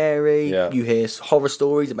be scary. You hear horror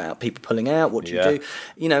stories about people pulling out. What do you do?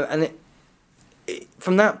 You know, and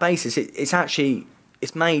from that basis, it's actually...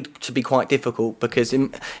 It's made to be quite difficult because,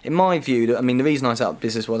 in my view, I mean, the reason I set up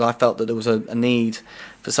business was I felt that there was a need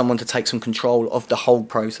for someone to take some control of the whole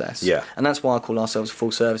process. And that's why I call ourselves a full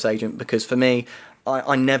service agent, because for me,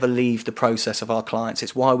 I never leave the process of our clients.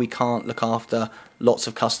 It's why we can't look after lots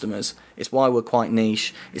of customers. It's why we're quite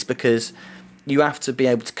niche. It's because you have to be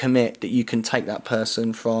able to commit that you can take that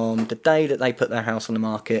person from the day that they put their house on the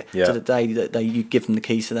market to the day that you give them the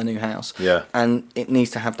keys to their new house. And it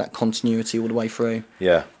needs to have that continuity all the way through.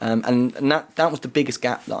 And that was the biggest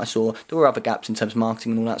gap that I saw. There were other gaps in terms of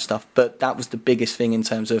marketing and all that stuff, but that was the biggest thing in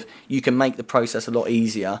terms of you can make the process a lot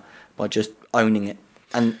easier by just owning it.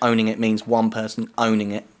 And owning it means one person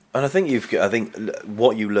owning it. And I think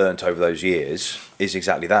what you learnt over those years is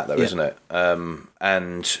exactly that, though, isn't it?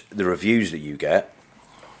 And the reviews that you get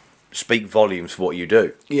speak volumes for what you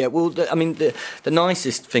do. Yeah, well, the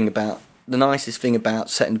nicest thing about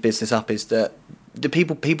setting the business up is that the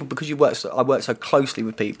people because I work so closely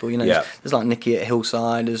with people. You know, there's like Nicky at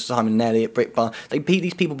Hillside, there's Simon Nelly at Brick Bar.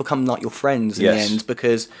 These people become like your friends in the end,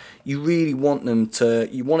 because you really want them to.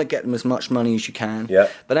 You want to get them as much money as you can.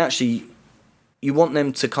 But actually, you want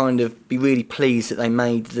them to kind of be really pleased that they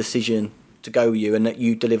made the decision to go with you and that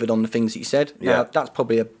you delivered on the things that you said. Now, that's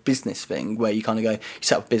probably a business thing where you kind of go, you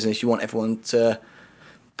set up a business, you want everyone to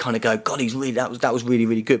kind of go, God, that was really,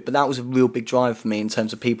 really good. But that was a real big drive for me in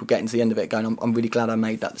terms of people getting to the end of it going, I'm really glad I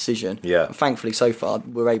made that decision. And thankfully, so far,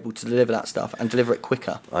 we're able to deliver that stuff and deliver it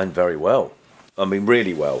quicker. And very well. I mean,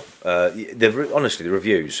 really well. Honestly, the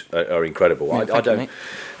reviews are incredible. Yeah,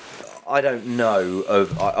 I don't know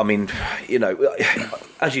of. I mean, you know,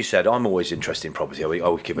 as you said, I'm always interested in property. I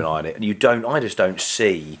would keep an eye on it, and I just don't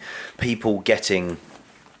see people getting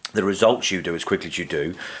the results you do as quickly as you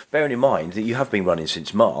do, bearing in mind that you have been running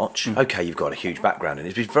since March. Okay, you've got a huge background in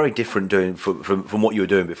it. It's very different doing from what you were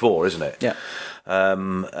doing before, isn't it? Yeah.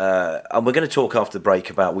 And we're going to talk after the break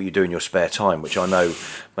about what you do in your spare time, which I know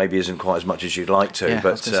maybe isn't quite as much as you'd like to. Yeah, but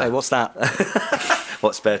I was going to say, what's that?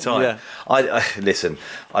 What spare time? Yeah. I listen.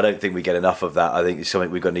 I don't think we get enough of that. I think it's something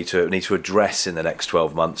we're going to need to address in the next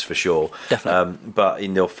 12 months for sure. Definitely. But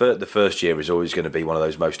in the first year is always going to be one of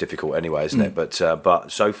those most difficult anyway, isn't it? But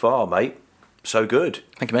so far, mate, so good.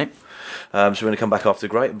 Thank you, mate. So we're going to come back after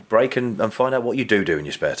the break and find out what you do in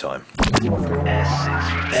your spare time.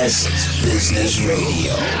 Essence Business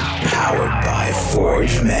Radio, powered by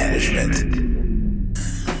Forge Management.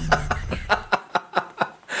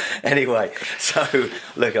 Anyway, so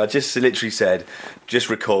look, I just literally said,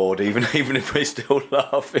 just record, even if we're still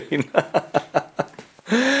laughing.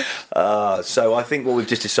 So I think what we've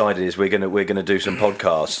just decided is we're gonna do some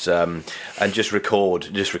podcasts and just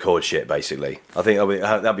record shit basically. I think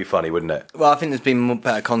that'd be funny, wouldn't it? Well, I think there's been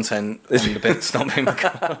better content on the bits not being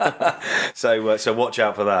recorded. So watch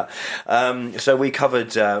out for that. So we covered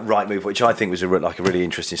Rightmove, which I think was a really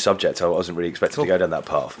interesting subject. I wasn't really expecting to go down that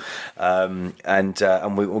path.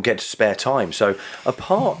 And we will get to spare time. So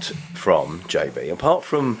apart from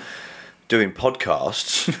doing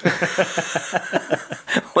podcasts,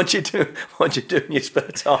 what do you do in your spare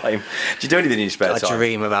time? Do you do anything in your spare time? I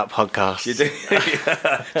dream about podcasts. You do?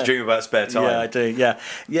 You dream about spare time? Yeah, I do. Yeah.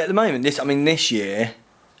 At the moment, this year,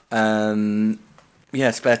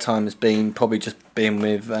 spare time has been probably just being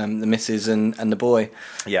with the missus and the boy.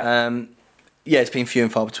 Yeah. It's been few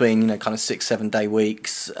and far between. Kind of 6-7 day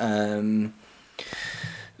weeks.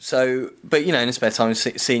 But in the spare time,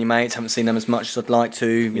 seeing your mates, haven't seen them as much as I'd like to.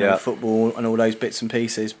 You know, football and all those bits and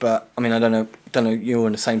pieces. But I mean, I don't know. You're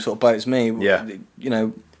in the same sort of boat as me. Yeah.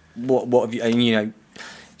 What have you? And,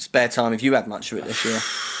 spare time. Have you had much of it this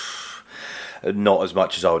year? Not as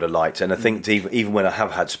much as I would have liked, and I think even when I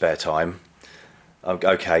have had spare time,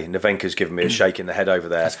 okay, Nevenka's given me a shake in the head over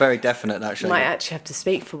there. That's very definite, actually. Might actually have to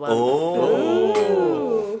speak for once.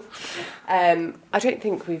 Oh. I don't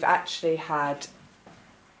think we've actually had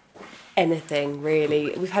anything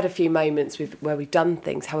really. We've had a few moments where we've done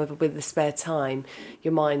things. However, with the spare time,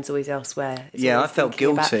 your mind's always elsewhere. I felt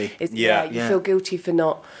guilty. You feel guilty for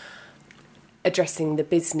not addressing the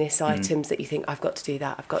business items that you think, I've got to do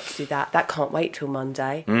that. That can't wait till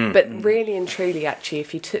Monday. But really and truly, actually,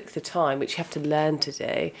 if you took the time, which you have to learn to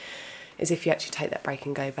do, is if you actually take that break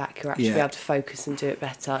and go back, you'll actually be able to focus and do it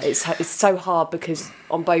better. It's so hard because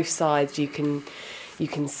on both sides you can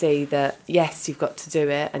see that, yes, you've got to do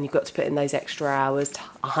it and you've got to put in those extra hours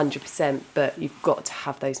 100%, but you've got to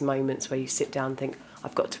have those moments where you sit down and think,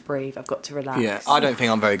 I've got to breathe, I've got to relax. Yeah, I don't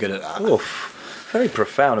think I'm very good at that. Oof. Very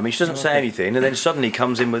profound. I mean, she doesn't say anything and then suddenly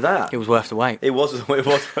comes in with that. It was worth the wait. It was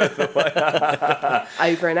worth the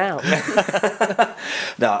wait. Over and out.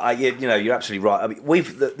 No, you're absolutely right. I mean,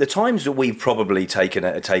 the times that we've probably taken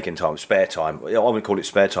time, spare time, I would call it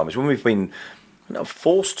spare time, is when we've been not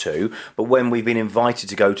forced to, but when we've been invited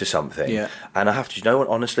to go to something. Yeah. And I have to,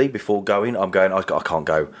 honestly, before going, I can't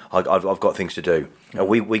go. I've got things to do.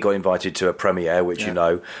 We got invited to a premiere, which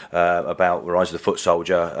about Rise of the Foot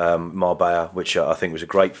Soldier, Marbella, which I think was a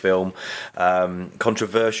great film.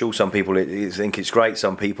 Controversial. Some people think it's great.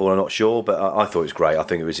 Some people are not sure, but I thought it was great. I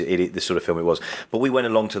think it was the sort of film it was. But we went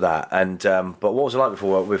along to that, and but what was it like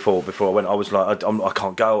before I went? I was like, I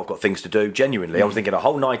can't go. I've got things to do. Genuinely, I was thinking a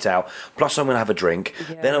whole night out. Plus, I'm going to have a drink.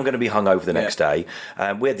 Yeah. Then I'm going to be hungover the next day.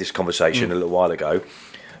 We had this conversation a little while ago.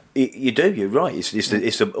 You're right.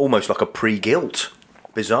 It's almost like a pre-guilt.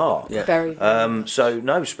 Bizarre. Yeah. Very. So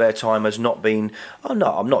no, spare time has not been. Oh no,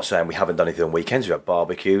 I'm not saying we haven't done anything on weekends. We've had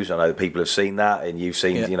barbecues. I know that people have seen that, and you've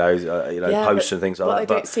seen posts and things like that. What I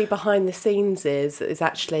don't see behind the scenes is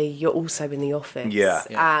actually you're also in the office. Yeah.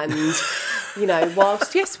 And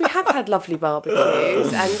whilst yes, we have had lovely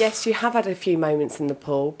barbecues, and yes, you have had a few moments in the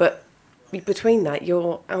pool, but between that,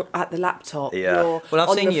 you're at the laptop. Yeah. You're Well, I've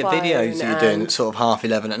on seen the your phone videos that you're doing at sort of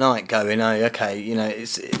 11:30 at night, going, "Oh, okay,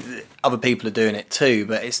 it's other people are doing it too,"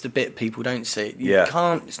 but it's the bit people don't see. You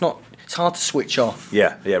can't. It's hard to switch off.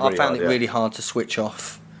 Yeah. Really I found it really hard to switch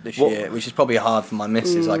off this year, which is probably hard for my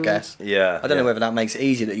missus, I guess. Yeah. I don't know whether that makes it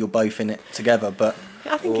easier that you're both in it together, but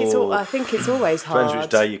I think it's always hard. Depends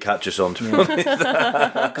which day you catch us on.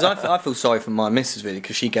 Because I feel sorry for my missus really,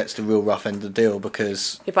 because she gets the real rough end of the deal.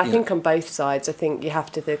 Because yeah, but I think on both sides, I think you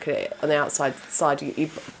have to look at it on the outside side.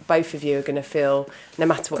 Both of you are going to feel, no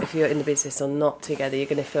matter what, if you're in the business or not together, you're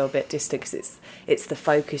going to feel a bit distant because it's the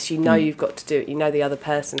focus. You know you've got to do it. You know the other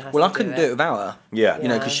person has. Well, to I couldn't do it without her. Yeah. You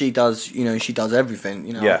know, because she does everything.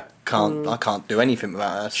 You know. Yeah. I can't do anything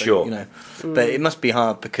without her. So, Sure. You know, but it must be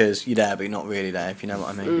hard because you're there, but you're not really there. If you know what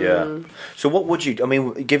I mean. Yeah. So what would you? I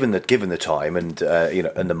mean, given the time and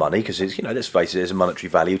and the money, because it's let's face it, there's a monetary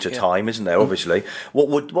value to time, isn't there? Obviously, what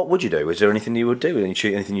would you do? Is there anything you would do?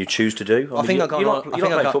 Anything you choose to do? I think you like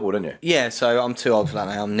playing football, don't you? Yeah. So I'm too old for that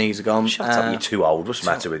now. My knees are gone. Shut up! You're too old. What's the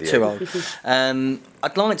matter with you? Too old.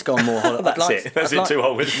 I'd like to go on more holidays. That's it. Too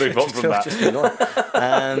old. Let's move on from that. Just move on.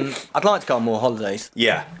 I'd like to go on more holidays.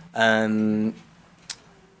 Yeah. Because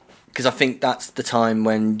I think that's the time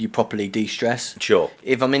when you properly de-stress. Sure.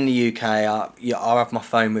 If I'm in the UK, I'll have my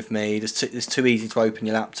phone with me. It's too easy to open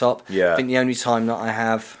your laptop. Yeah. I think the only time that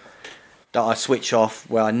I switch off,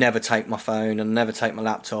 where I never take my phone and never take my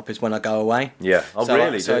laptop, is when I go away. Yeah.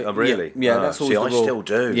 Really? Yeah, that's always the rule. I still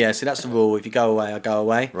do. Yeah, so that's the rule. If you go away, I go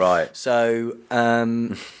away. Right. So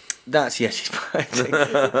she's playing.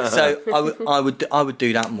 So I would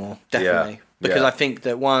do that more, definitely. Yeah. Because I think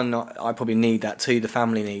that one, I probably need that. Two, the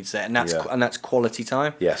family needs it, and that's quality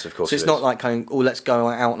time. Yes, of course. So it's not like going, let's go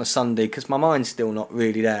out on a Sunday, because my mind's still not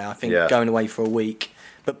really there. I think going away for a week,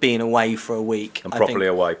 but being away for a week and properly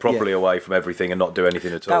away from everything and not do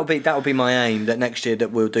anything at all. That would be my aim. That next year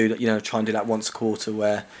that we'll do that. Try and do that once a quarter,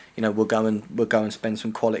 where we'll go and spend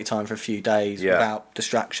some quality time for a few days without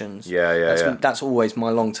distractions. That's always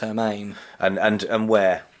my long term aim. And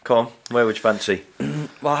where? Come on, where would you fancy?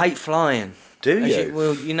 Well, I hate flying. Do you?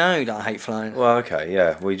 Well, you know that I hate flying. Well, okay,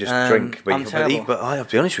 yeah. We just drink. But I have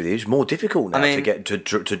to be honest with you, it's more difficult now to get to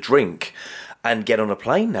drink and get on a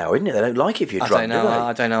plane now, isn't it? They don't like it if you're drunk, do they?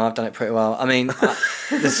 I don't know. I've done it pretty well. I mean,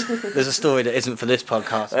 there's a story that isn't for this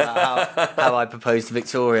podcast about how I proposed to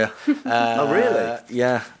Victoria. Oh, really?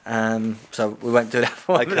 Yeah. So we won't do that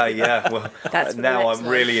for Okay, yeah. Well, now I'm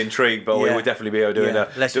really intrigued, but we would definitely be doing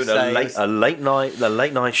a late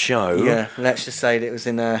night show. Yeah. Let's just say that it was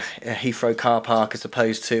in a Heathrow car park as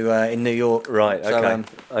opposed to in New York. Right. Okay.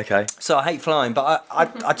 Okay. So I hate flying, but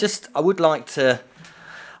I would like to.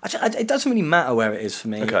 It doesn't really matter where it is for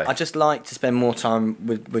me. Okay. I just like to spend more time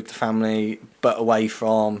with the family, but away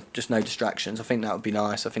from just no distractions. I think that would be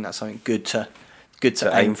nice. I think that's something good to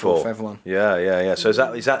aim for everyone. Yeah. So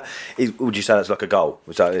would you say that's like a goal?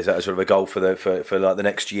 Is that sort of a goal for like the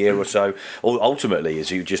next year or so? Or ultimately, is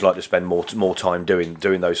you just like to spend more time doing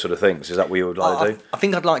those sort of things? Is that what you would like to do? I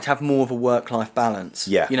think I'd like to have more of a work-life balance.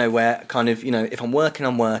 Yeah. Where kind of if I'm working,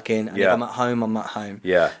 I'm working, and if I'm at home, I'm at home.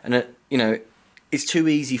 Yeah. And it's too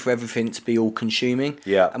easy for everything to be all-consuming.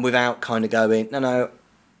 Yeah. And without kind of going, no,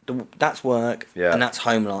 that's work and that's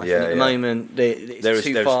home life. Yeah, and at the moment, it's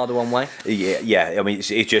too far the one way. Yeah. I mean,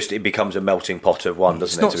 it becomes a melting pot of one,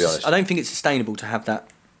 doesn't it? To be honest, I don't think it's sustainable to have that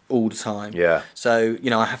all the time. Yeah. So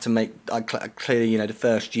I have to clearly the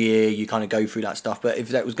first year you kind of go through that stuff. But if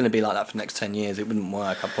that was going to be like that for the next 10 years, it wouldn't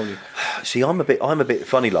work. I'd probably see. I'm a bit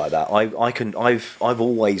funny like that. I've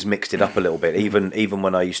always mixed it up a little bit. Even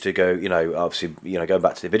when I used to go, obviously, going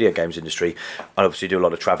back to the video games industry, I obviously do a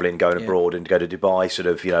lot of travelling, going abroad, and go to Dubai sort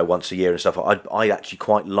of once a year and stuff. I actually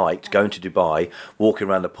quite liked going to Dubai, walking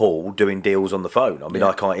around the pool, doing deals on the phone. I mean,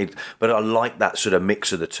 I can't, but I like that sort of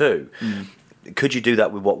mix of the two. Could you do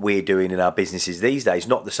that with what we're doing in our businesses these days?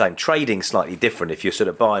 Not the same. Trading's slightly different. If you're sort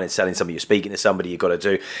of buying and selling something, you're speaking to somebody, you've got to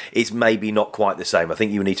do. It's maybe not quite the same. I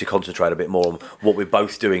think you need to concentrate a bit more on what we're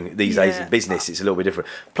both doing these days in business. It's a little bit different.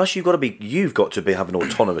 Plus, you've got to have an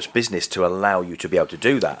autonomous business to allow you to be able to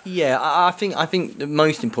do that. Yeah, I think the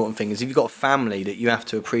most important thing is if you've got a family, that you have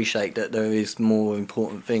to appreciate that there is more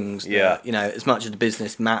important things. That, as much as the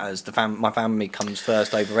business matters, my family comes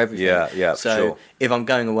first over everything. Yeah. So sure. If I'm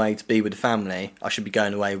going away to be with the family, I should be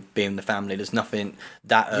going away being with the family. There's nothing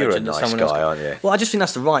that urgent. You're a nice guy, aren't you? Well, I just think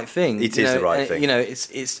that's the right thing. It is the right thing.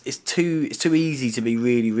 It's too easy to be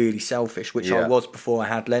really, really selfish, which I was before I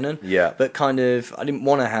had Lennon. Yeah. But kind of, I didn't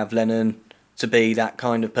want to have Lennon to be that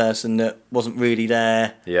kind of person that wasn't really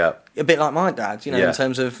there. Yeah. A bit like my dad, in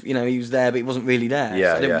terms of, he was there, but he wasn't really there.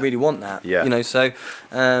 Yeah. So I didn't really want that. Yeah. So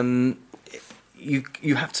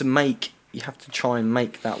you have to try and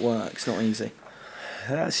make that work. It's not easy.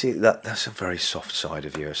 That's a very soft side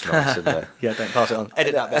of you. It's nice, isn't it? Yeah, don't pass it on.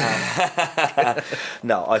 Edit that bit out.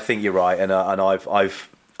 No, I think you're right, and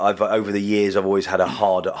I've over the years I've always had a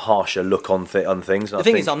harsher look on things. The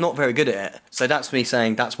thing is, I'm not very good at it, so that's me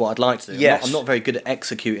saying that's what I'd like to do. Yes. I'm not very good at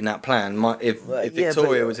executing that plan. If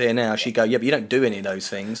Victoria was here now, she'd go, yeah, but you don't do any of those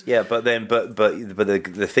things. Yeah, but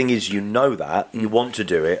the thing is, you know that you want to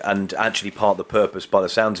do it, and actually part of the purpose, by the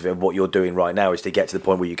sounds of it, of what you're doing right now is to get to the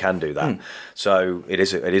point where you can do that. So it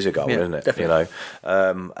is a goal, isn't it? Definitely.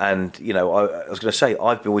 And I was going to say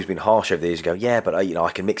I've always been harsh over the years and go, yeah, but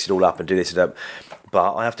I can mix it all up and do this and that.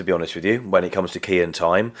 But I have to be honest with you, when it comes to key and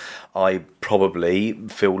time, I probably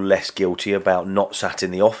feel less guilty about not sat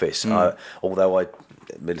in the office. Although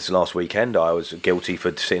this last weekend I was guilty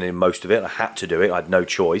for sitting in most of it. I had to do it. I had no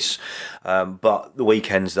choice. But the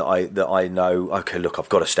weekends that I know, okay, look, I've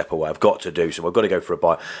got to step away. I've got to do something. I've got to go for a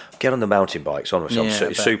bike. Get on the mountain bikes. Honestly,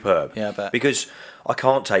 it's superb. Yeah, I bet. Because I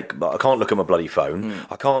can't look at my bloody phone.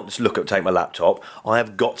 I can't just take my laptop. I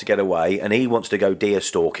have got to get away. And he wants to go deer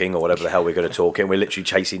stalking or whatever the hell we're going to talk in. We're literally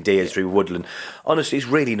chasing deer through woodland. Honestly, it's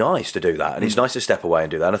really nice to do that, and it's nice to step away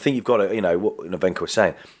and do that. And I think you've got to, what Nevenka was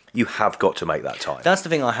saying, you have got to make that time. That's the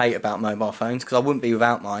thing I hate about mobile phones, because I wouldn't be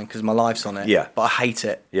without mine because my life's on it. Yeah. But I hate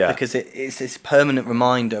it. Yeah. Because it's this permanent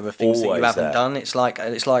reminder of things that you haven't done. It's like,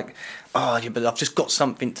 oh, yeah, but I've just got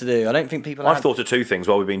something to do. I don't think people. I've thought of two things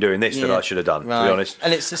while we've been doing this that I should have done. Right. To be honest.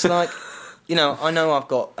 And it's just like, I know I've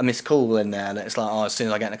got a missed call in there, and it's like, as soon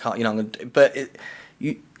as I get in the car, I'm going to. But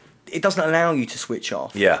it doesn't allow you to switch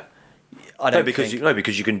off. Yeah. I don't because think.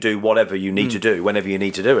 because you can do whatever you need to do whenever you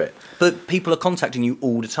need to do it. But people are contacting you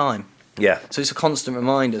all the time. Yeah. So it's a constant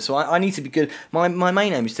reminder. So I need to be good. My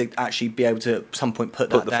main aim is to actually be able to at some point put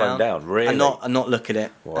the phone down, really, and not look at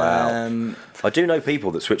it. Wow. I do know people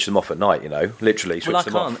that switch them off at night. Literally switch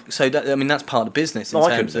them off. So that's part of the business in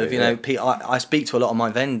terms of I speak to a lot of my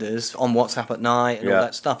vendors on WhatsApp at night and all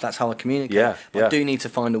that stuff. That's how I communicate. Yeah. I do need to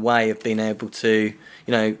find a way of being able to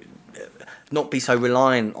not be so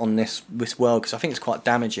reliant on this world, because I think it's quite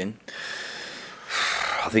damaging.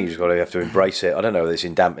 I think you just have to embrace it. I don't know if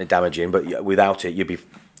it's damaging, but without it, you'd be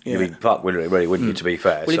fucked, wouldn't you? To be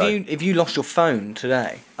fair. Well, if you lost your phone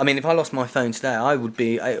today, if I lost my phone today, I would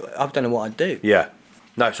be. I don't know what I'd do. Yeah,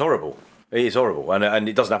 no, it's horrible. It is horrible, and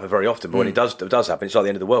it doesn't happen very often. But when it does happen, it's like the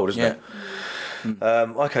end of the world, isn't it?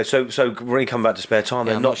 Okay, so we're really coming back to spare time.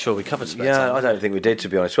 I'm not sure we covered spare time. Yeah, I don't think we did, to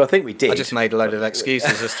be honest. Well, I think we did. I just made a load of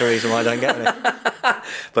excuses as to the reason why I don't get it.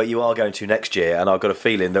 But you are going to next year, and I've got a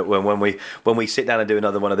feeling that when we sit down and do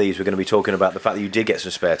another one of these, we're going to be talking about the fact that you did get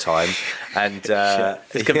some spare time. And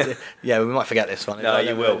we might forget this one. No,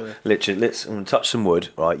 you will. Literally, let's touch some wood.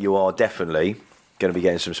 Right, you are definitely going to be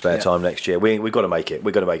getting some spare time next year. We've got to make it.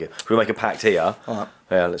 We've got to make it. If we make a pact here. All right.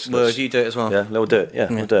 Yeah, let's you do it as well. Yeah, we'll do it. Yeah,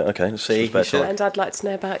 we'll do it. Okay, let's see. And I'd like to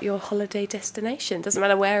know about your holiday destination. Doesn't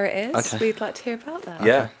matter where it is. Okay. We'd like to hear about that.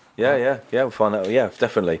 Yeah. Yeah, we'll find out. Yeah,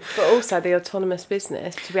 definitely. But also the autonomous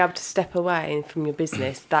business, to be able to step away from your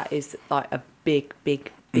business, that is like a big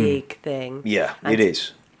thing. Yeah, it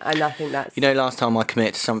is. And I think that's... last time I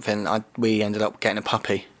committed to something, we ended up getting a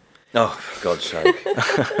puppy. Oh, for God's sake.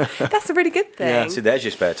 That's a really good thing. Yeah, so there's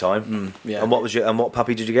your spare time. Yeah. And what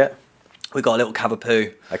puppy did you get? We got a little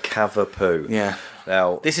Cavapoo. A Cavapoo. Yeah.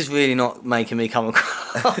 Now, this is really not making me come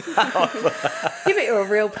across. Yeah, but you're a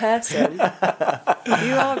real person.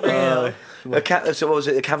 You are real. So what was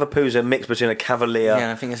it? A Cavapoo's a mix between a Cavalier.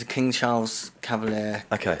 Yeah, I think it's a King Charles Cavalier.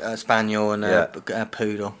 Okay. A Spaniel and a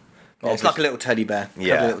Poodle. Yeah, it's like a little teddy bear.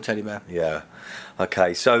 Yeah. A little teddy bear. Yeah.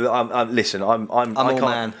 Okay, so listen,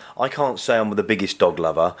 I can't say I'm the biggest dog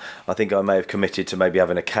lover. I think I may have committed to maybe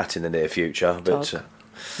having a cat in the near future, but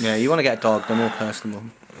yeah, you want to get a dog, they're more personable.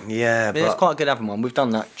 Yeah, but it's quite good having one. We've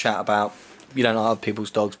done that chat about you don't like other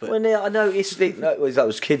people's dogs, but well, yeah, I know that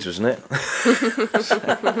was kids, wasn't it?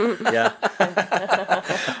 Yeah.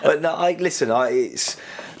 But no, I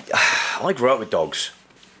grew up with dogs.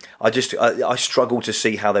 I struggle to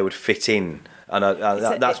see how they would fit in. And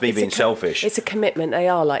that's me being selfish. It's a commitment. They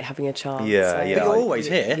are like having a child. Yeah, so. But you're always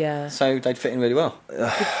here, yeah. So they'd fit in really well.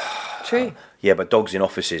 True. Yeah, but dogs in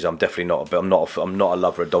offices, I'm definitely not. I'm not a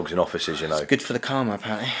lover of dogs in offices. It's good for the karma,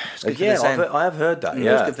 apparently. It's good for the zen. I have heard that.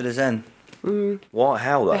 Yeah, it's good for the zen. What?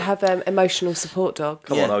 How though? They have emotional support dogs.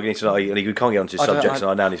 Come on, I need to know. You can't get onto subjects, and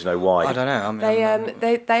I now need to know why. I don't know.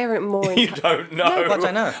 They are more. You don't know. No, I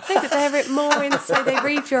don't know. No, but they're more in. So they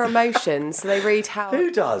read your emotions. So they read how. Who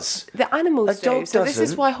does? The animals do. Dog so this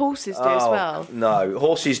is why horses do as well. No,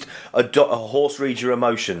 horses. A horse reads your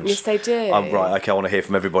emotions. Yes, they do. Right. Okay, I want to hear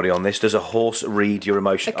from everybody on this. Does a horse read your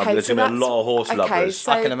emotions? Okay, there's going to be a lot of horse lovers.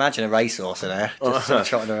 I can imagine a racehorse in there just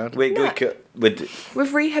trotting around. with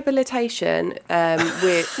rehabilitation,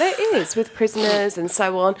 with prisoners and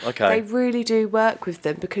so on. Okay. They really do work with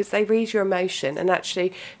them because they read your emotion. And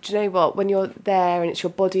actually, do you know what? When you're there and it's your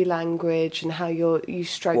body language and how you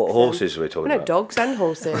stroke What them. horses are we talking about? Dogs and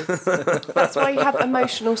horses. That's why you have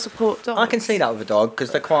emotional support dogs. I can see that with a dog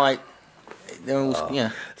because they're all,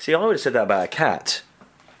 yeah. See, I would have said that about a cat.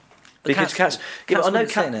 Because cats I know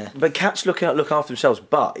but cats look after themselves.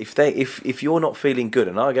 But if you're not feeling good,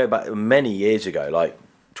 and I go back many years ago, like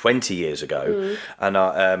 20 years ago, and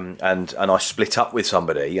I split up with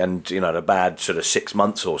somebody, and in a bad sort of 6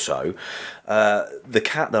 months or so, the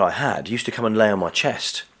cat that I had used to come and lay on my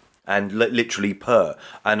chest and literally purr,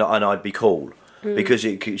 and I'd be cool. Because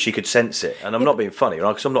she could sense it, and I'm not being funny, right?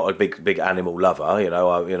 Because I'm not a big animal lover,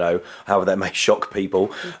 however that may shock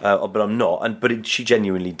people, but I'm not. But she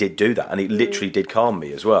genuinely did do that, and it literally did calm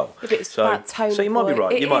me as well. If it's that tone so you might be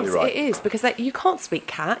right. You might be right. It is because you can't speak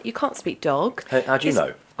cat, you can't speak dog. How do you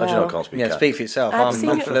know? How do you know I can't speak cat? Yeah, speak for yourself. I'm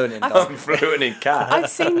fluent in dog. I'm fluent in cat. I've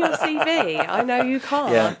seen your CV. I know you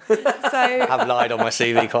can't. Yeah. So I've lied on my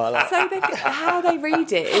CV quite a lot. So how they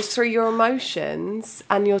read it is through your emotions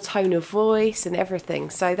and your tone of voice and everything.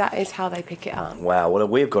 So that is how they pick it up. Wow. Well,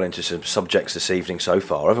 we've got into some subjects this evening so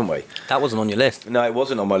far, haven't we? That wasn't on your list. No, it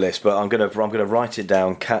wasn't on my list, but I'm gonna write it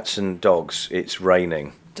down. Cats and dogs. It's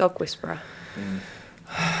raining. Dog whisperer.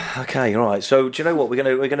 Okay, all right. So do you know what we're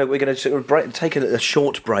gonna sort of take a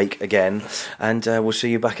short break again, and we'll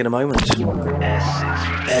see you back in a moment.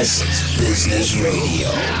 Essex Business Radio,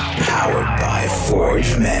 powered by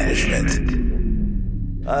Forge Management.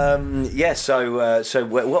 Yeah. So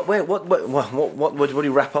what do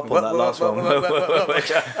you wrap up on that last one?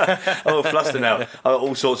 Oh, fluster now.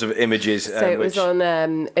 All sorts of images. So it was on.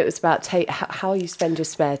 It was about how you spend your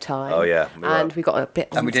spare time. Oh yeah. And we got a bit.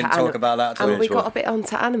 And we didn't talk about that at all. And we got a bit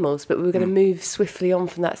onto animals, but we were going to move swiftly on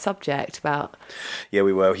from that subject about. Yeah,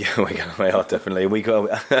 we were. Yeah, we are definitely. We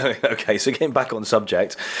got. Okay, so getting back on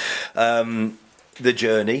subject. The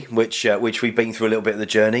journey, which we've been through a little bit of the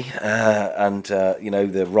journey, and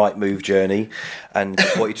the right move journey, and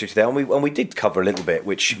what you took there, and we did cover a little bit,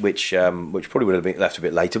 which probably would have been left a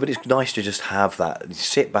bit later, but it's nice to just have that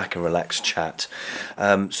sit back and relax chat.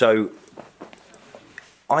 So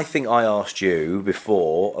I think I asked you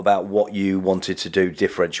before about what you wanted to do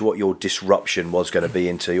different, what your disruption was going to be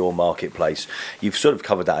into your marketplace. You've sort of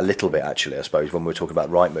covered that a little bit, actually, I suppose, when we were talking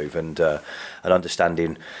about Rightmove and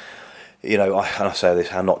understanding. I say this,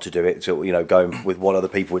 how not to do it. So, going with what other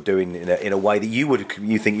people were doing in a way that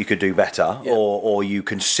you think you could do better, yeah. or you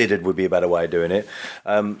considered would be a better way of doing it.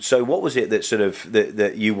 So, what was it that sort of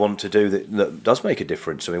that you want to do that does make a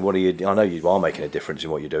difference? I mean, I know you are making a difference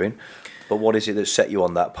in what you're doing, but what is it that set you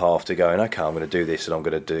on that path to going? Okay, I'm going to do this, and I'm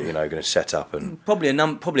going to do, going to set up and probably a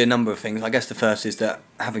number of things. I guess the first is that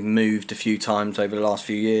having moved a few times over the last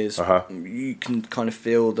few years, you can kind of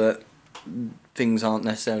feel that things aren't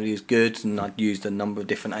necessarily as good, and I'd used a number of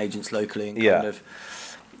different agents locally, and kind of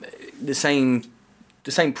the same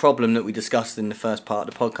problem that we discussed in the first part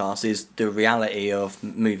of the podcast is the reality of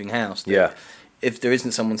moving house. If there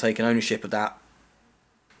isn't someone taking ownership of that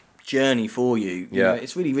journey for you, you know,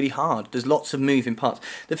 it's really, really hard. There's lots of moving parts.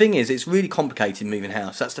 The thing is, it's really complicated moving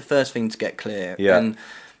house. That's the first thing to get clear. And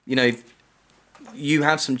if you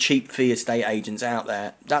have some cheap fee estate agents out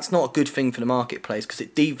there, that's not a good thing for the marketplace because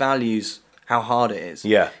it devalues how hard it is.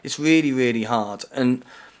 It's really, really hard, and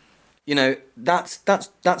that's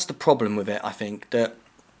the problem with it. I think that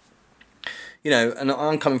and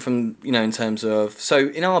I'm coming from in terms of, so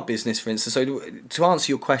in our business, for instance. So to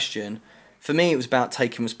answer your question, for me, it was about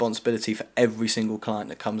taking responsibility for every single client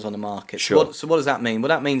that comes on the market. Sure. So what does that mean? Well,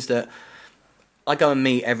 that means that I go and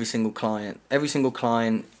meet every single client. Every single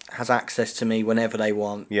client has access to me whenever they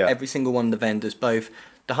want. Every single one of the vendors, both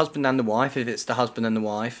the husband and the wife, if it's the husband and the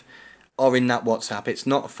wife, are in that WhatsApp. It's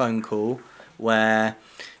not a phone call where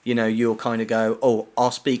you'll kind of go, oh,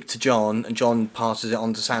 I'll speak to John, and John passes it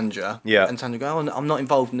on to Sandra. And Sandra go, oh, I'm not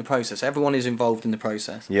involved in the process. Everyone is involved in the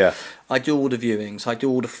process. I do all the viewings. I do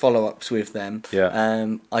all the follow-ups with them.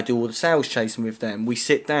 I do all the sales chasing with them. We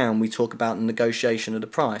sit down. We talk about the negotiation of the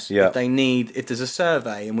price. If there's a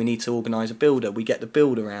survey and we need to organise a builder, we get the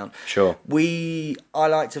builder out. I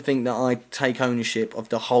like to think that I take ownership of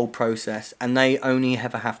the whole process, and they only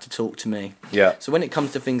ever have to talk to me. So when it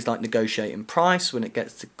comes to things like negotiating price, when it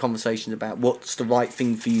gets to conversations about what's the right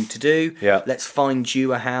thing for you to do, let's find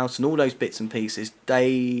you a house, and all those bits and pieces,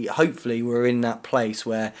 they hopefully were in that place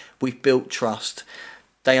where we've built trust.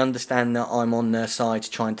 They understand that I'm on their side to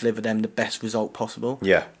try and deliver them the best result possible.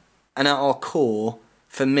 And at our core,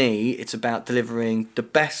 for me, it's about delivering the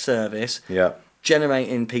best service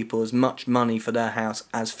generating people as much money for their house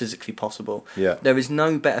as physically possible. Yeah. There is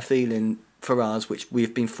no better feeling for us, which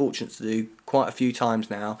we've been fortunate to do quite a few times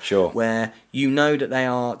now, Sure. where you know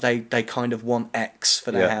that they kind of want X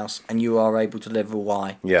for their Yeah. house and you are able to deliver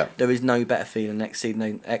Y. Yeah. There is no better feeling than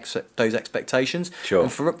exceeding those expectations. Sure.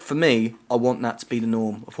 And for me, I want that to be the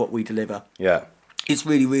norm of what we deliver. Yeah. It's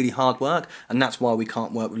really, really hard work, and that's why we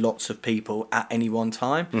can't work with lots of people at any one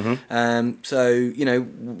time. So, you know,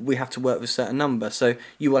 we have to work with a certain number. So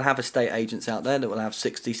you will have estate agents out there that will have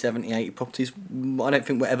 60, 70, 80 properties. I don't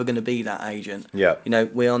think we're ever going to be that agent. Yeah. You know,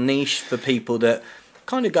 we are niche for people that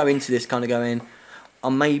kind of go into this kind of going, I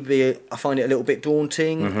find it a little bit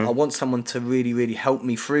daunting. I want someone to really, really help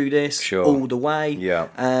me through this Sure. all the way. Yeah.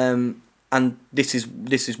 And this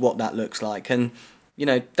is what that looks like. And you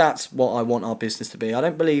know, that's what I want our business to be. I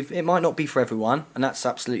don't believe it might not be for everyone, and that's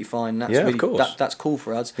absolutely fine. That's Yeah, really, of course. That's cool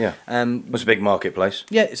for us. Yeah. It's a big marketplace.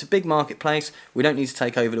 Yeah, it's a big marketplace. We don't need to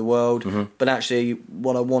take over the world, but actually,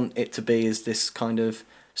 what I want it to be is this kind of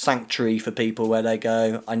sanctuary for people where they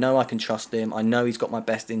go, I know I can trust him. I know he's got my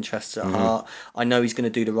best interests at heart. I know he's going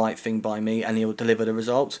to do the right thing by me, and he'll deliver the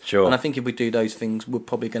results. Sure. And I think if we do those things, we're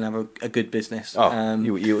probably going to have a good business. Oh,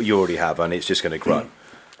 you already have, and it's just going to grow.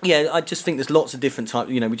 Yeah, I just think there's lots of different types.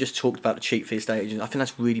 You know, we just talked about the cheap fee estate agents. I think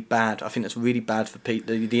that's really bad. I think that's really bad for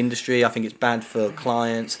the industry. I think it's bad for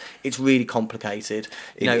clients. It's really complicated.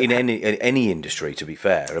 In any industry, to be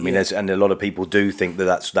fair. I mean, and a lot of people do think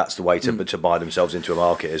that's the way to buy themselves into a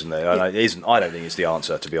market, isn't it? And it isn't. I don't think it's the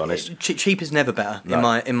answer, to be honest. Cheap is never better,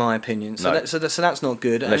 in my opinion. So, No. so that's not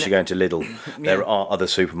good. Unless you're going to Lidl, there are other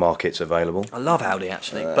supermarkets available. I love Aldi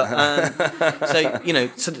actually, but so you know,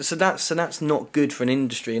 so that's not good for an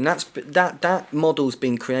industry, and that model's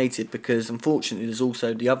been created because unfortunately there's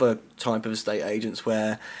also the other type of estate agents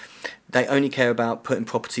where they only care about putting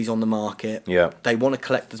properties on the market. Yeah. They want to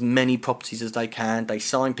collect as many properties as they can. They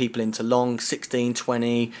sign people into long 16,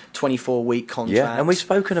 20, 24-week contracts. Yeah, and we've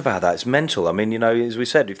spoken about that. It's mental. I mean, you know, as we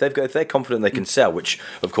said, if they're confident they can sell, which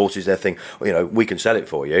of course is their thing. Well, you know, we can sell it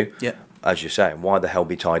for you. Yeah. As you're saying, why the hell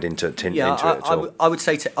be tied into it at all? I would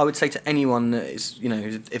say to anyone that is, you know,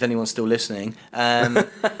 if anyone's still listening,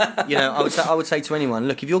 you know, I would say to anyone,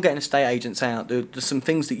 look, if you're getting estate agents out, there's some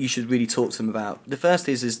things that you should really talk to them about. The first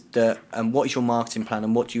is that what is your marketing plan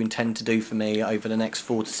and what do you intend to do for me over the next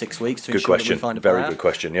 4 to 6 weeks to ensure that we find a buyer? Very good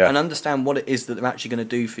question. Yeah. And understand what it is that they're actually going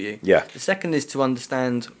to do for you. Yeah. The second is to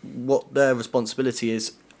understand what their responsibility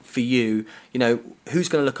is for you. You know, who's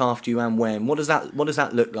going to look after you and when? What does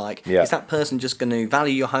that look like? Yeah. Is that person just going to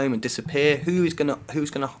value your home and disappear? Who's going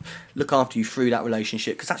to look after you through that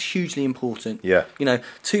relationship? Because that's hugely important. Yeah. You know,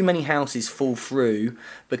 too many houses fall through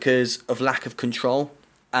because of lack of control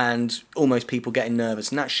and almost people getting nervous,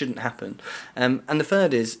 and that shouldn't happen. And the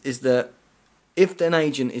third is that if an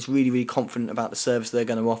agent is really, really confident about the service they're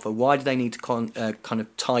going to offer, why do they need to kind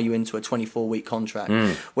of tie you into a 24-week contract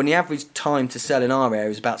when the average time to sell in our area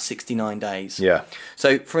is about 69 days? Yeah.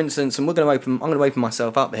 So, for instance, and I'm going to open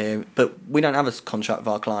myself up here, but we don't have a contract with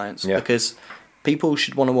our clients because people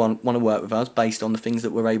should want to work with us based on the things that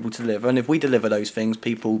we're able to deliver, and if we deliver those things,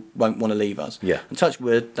 people won't want to leave us. Yeah. And touch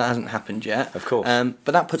wood, that hasn't happened yet. Of course.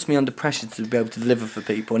 But that puts me under pressure to be able to deliver for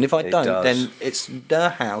people, and if I don't, does. then it's their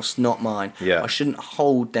house, not mine. Yeah. I shouldn't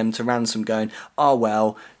hold them to ransom going, oh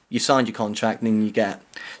well, you signed your contract and then you get.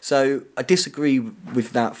 So I disagree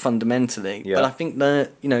with that fundamentally, Yeah. but I think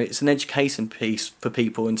that, you know, it's an education piece for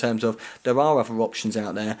people in terms of there are other options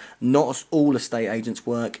out there. Not all estate agents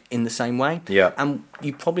work in the same way. Yeah. And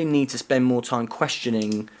you probably need to spend more time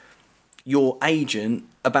questioning your agent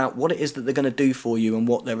about what it is that they're going to do for you and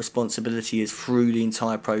what their responsibility is through the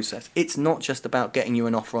entire process. It's not just about getting you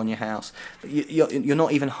an offer on your house. You're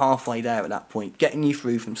not even halfway there at that point. Getting you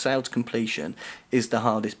through from sale to completion is the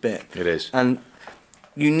hardest bit. It is. And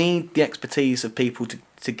you need the expertise of people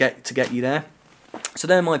to get you there. So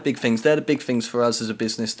they're my big things. They're the big things for us as a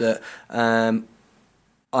business that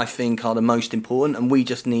I think are the most important, and we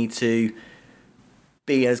just need to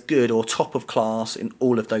be as good or top of class in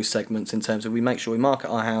all of those segments in terms of we make sure we market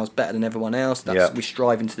our house better than everyone else. We're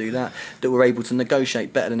striving to do that we're able to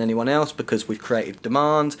negotiate better than anyone else because we've created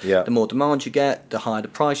demand. Yeah. The more demand you get, the higher the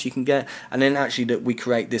price you can get, and then actually that we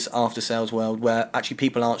create this after sales world where actually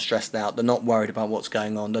people aren't stressed out, they're not worried about what's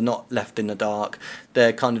going on, they're not left in the dark,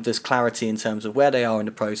 they're kind of, there's clarity in terms of where they are in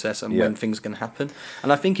the process and when things are going to happen.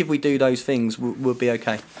 And I think if we do those things, we'll be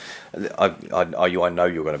okay. I know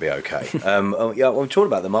you're going to be okay. I'm talking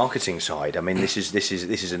about the marketing side. I mean, this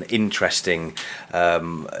is an interesting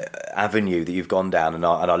avenue that you've gone down, and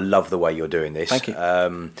I love the way you're doing this. Thank you.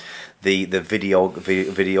 The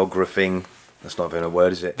videographing That's not even a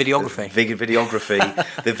word, is it? Videography. Videography.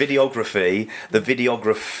 The videography. The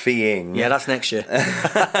videographying. Yeah, that's next year.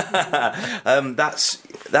 That's.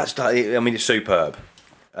 I mean, it's superb.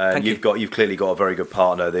 And you've clearly got a very good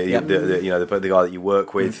partner. The guy that you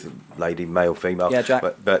work with, lady, male, female. Yeah, Jack.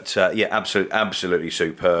 But absolutely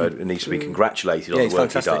superb. It needs to be congratulated on the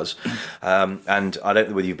work fantastic. he does. And I don't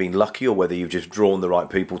know whether you've been lucky or whether you've just drawn the right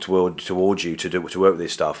people towards you to work with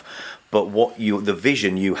this stuff. But the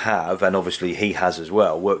vision you have, and obviously he has as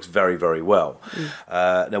well, works very, very well.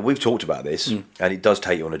 Now we've talked about this, and it does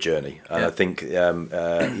take you on a journey. And I think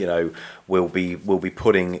we'll be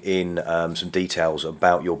putting in some details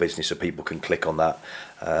about your business so people can click on that.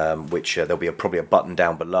 Which there'll be probably a button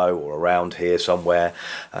down below or around here somewhere,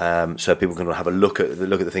 so people can have a look at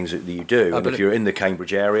the things that you do. And if you're in the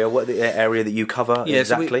Cambridge area, what the area that you cover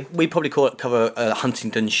exactly? So we probably cover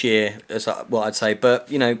Huntingdonshire, as what I'd say, but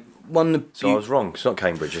I was wrong. It's not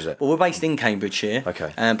Cambridge, is it? Well, we're based in Cambridgeshire.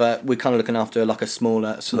 Okay. But we're kind of looking after like a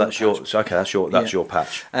smaller. So that's your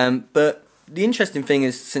patch. But the interesting thing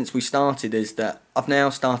is, since we started, is that I've now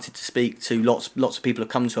started to speak to lots of people have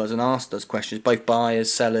come to us and asked us questions, both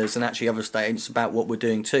buyers, sellers, and actually other estate agents about what we're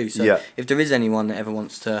doing too. So if there is anyone that ever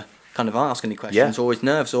wants to kind of ask any questions or is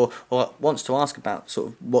nervous or wants to ask about sort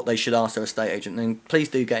of what they should ask their estate agent, then please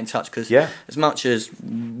do get in touch, because as much as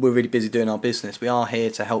we're really busy doing our business, we are here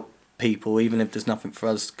to help people, even if there's nothing for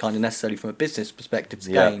us kind of necessarily from a business perspective to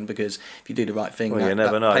gain, because if you do the right thing,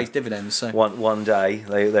 that pays dividends. So one day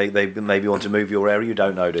they maybe want to move your area, you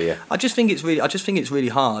don't know, do you? I just think it's really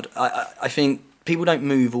hard. I think people don't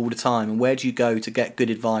move all the time, and where do you go to get good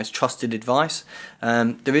advice, trusted advice?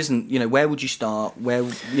 There isn't, where would you start? Where,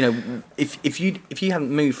 if you haven't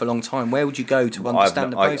moved for a long time, where would you go to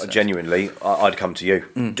understand the process? Genuinely, I'd come to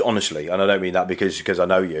you, honestly, and I don't mean that because I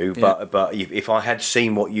know you, but if I had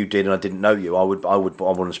seen what you did and I didn't know you, I would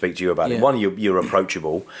want to speak to you about it. One, you're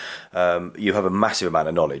approachable, you have a massive amount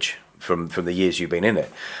of knowledge from the years you've been in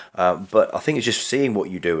it, but I think it's just seeing what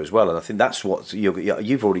you do as well, and I think that's what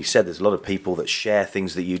you've already said. There's a lot of people that share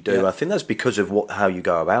things that you do, and I think that's because of how you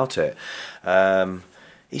go about it.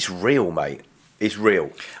 It's real, mate. It's real.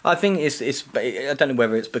 I think it's. I don't know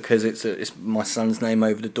whether it's because it's my son's name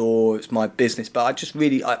over the door, it's my business, but I just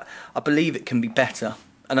really I believe it can be better,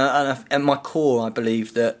 and at my core I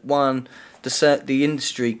believe that the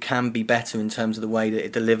industry can be better in terms of the way that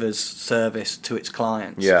it delivers service to its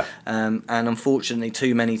clients. And unfortunately,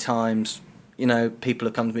 too many times, people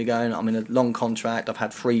have come to me going, I'm in a long contract, I've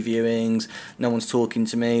had 3 viewings, no one's talking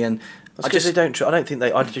to me, and I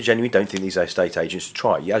genuinely don't think these estate agents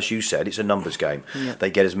try. As you said, it's a numbers game.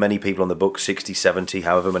 They get as many people on the book, 60, 70,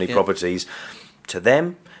 however many properties. To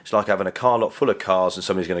them, it's like having a car lot full of cars and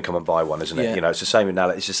somebody's going to come and buy one, isn't it? It's the same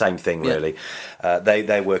analogy. It's the same thing, really.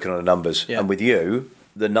 They're working on the numbers, and with you,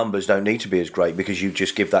 the numbers don't need to be as great because you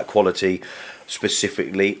just give that quality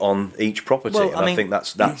specifically on each property. Well, I think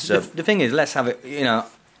that's the thing is, let's have it.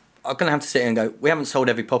 I'm going to have to sit here and go, we haven't sold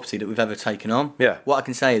every property that we've ever taken on. What I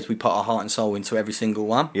can say is we put our heart and soul into every single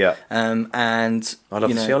one. And I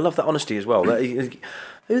love that honesty as well.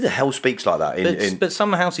 Who the hell speaks like that? But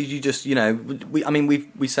some houses, you just,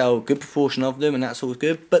 we sell a good proportion of them, and that's always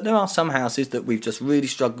good. But there are some houses that we've just really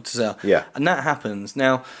struggled to sell. And that happens.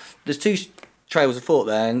 Now, there's 2 trails of thought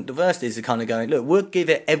there, and the first is kind of going, look, we'll give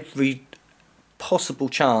it every possible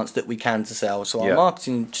chance that we can to sell. So our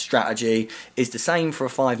marketing strategy is the same for a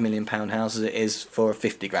 £5 million house as it is for a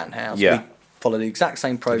 50 grand house. We follow the exact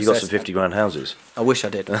same process. Have you got some 50 grand houses? I wish I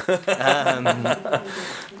did.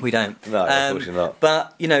 We don't. No, unfortunately not.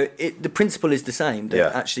 But, the principle is the same.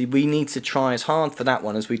 That actually we need to try as hard for that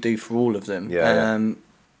one as we do for all of them.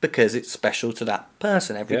 Because it's special to that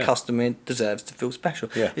person. Every customer deserves to feel special.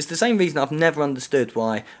 It's the same reason I've never understood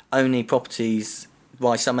why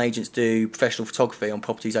some agents do professional photography on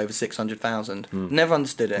properties over 600,000. Never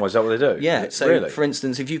understood it. Why is that what they do? Yeah. So, really? For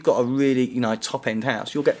instance, if you've got a really top-end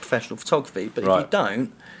house, you'll get professional photography. But if you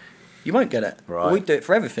don't, you won't get it. We do it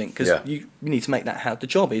for everything, because you need to make that house. The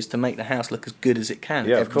job is to make the house look as good as it can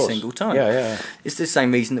every single time. It's the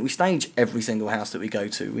same reason that we stage every single house that we go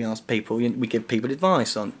to. We ask people, we give people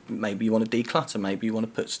advice on maybe you want to declutter, maybe you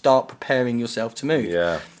want to start preparing yourself to move.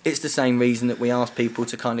 It's the same reason that we ask people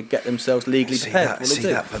to kind of get themselves legally prepared. Just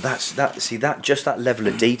that level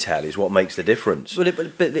of detail is what makes the difference.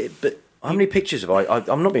 But how many pictures have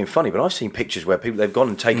I'm not being funny, but I've seen pictures where they've gone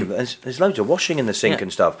and taken. There's loads of washing in the sink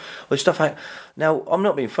and stuff. Well, stuff. Now, I'm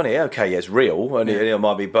not being funny. Okay, it's real, and it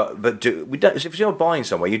might be, but we don't. If you're buying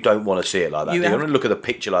somewhere, you don't want to see it like that. You're going to look at the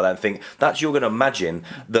picture like that and think you're going to imagine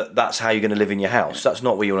that's how you're going to live in your house. That's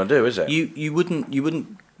not what you want to do, is it? You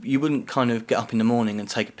wouldn't you wouldn't kind of get up in the morning and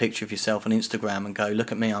take a picture of yourself on Instagram and go,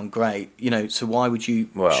 look at me, I'm great. So why would you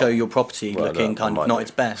show your property looking kind of not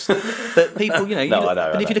its best? But people, if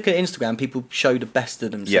you look at Instagram, people show the best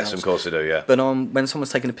of themselves. Yes, of course they do, yeah. But when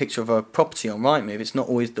someone's taking a picture of a property on Rightmove, it's not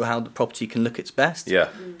always how the property can look its best. Yeah.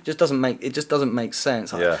 It just doesn't make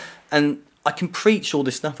sense. Yeah. And I can preach all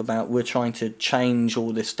this stuff about we're trying to change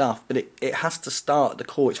all this stuff, but it has to start at the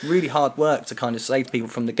core. It's really hard work to kind of say to people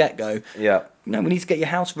from the get-go, yeah, we need to get your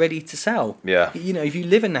house ready to sell. Yeah. If you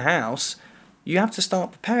live in the house, you have to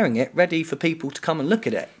start preparing it ready for people to come and look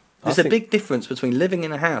at it. There's a big difference between living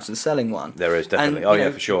in a house and selling one. There is definitely.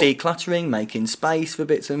 And, for sure. Decluttering, making space for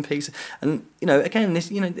bits and pieces, and again, this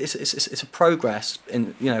it's a process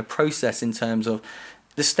in terms of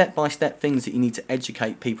the step-by-step things that you need to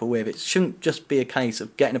educate people with. It shouldn't just be a case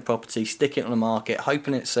of getting a property, sticking it on the market,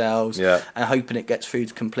 hoping it sells, and hoping it gets through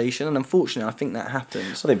to completion. And unfortunately, I think that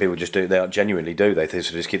happens. I think people just do. They genuinely do. They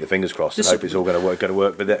just keep their fingers crossed and hope it's all going to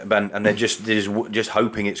work. But and they're just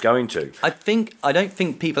hoping it's going to. I don't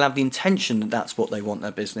think people have the intention that that's what they want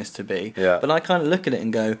their business to be. Yeah. But I kind of look at it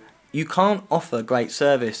and go, you can't offer great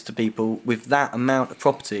service to people with that amount of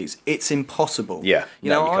properties. It's impossible. Yeah,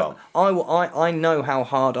 you can't. I know how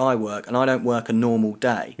hard I work, and I don't work a normal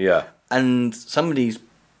day. Yeah. And some of these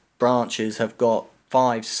branches have got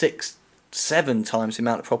 5, 6, 7 times the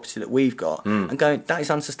amount of property that we've got, and going, that is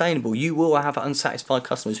unsustainable. You will have unsatisfied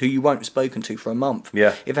customers who you won't have spoken to for a month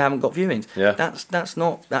if they haven't got viewings. Yeah. That's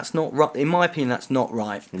not right. In my opinion, that's not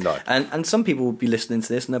right. No. And some people will be listening to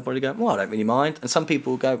this and they'll probably go, well, I don't really mind. And some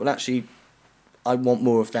people will go, well, actually, I want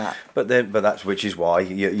more of that. But that's which is why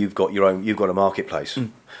you've got a marketplace.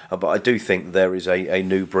 But I do think there is a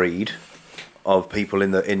new breed of people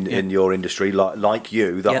in your industry like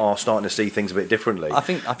you that are starting to see things a bit differently. I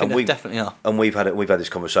think they definitely are. And we've had this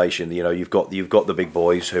conversation. You've got the big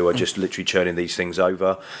boys who are just literally churning these things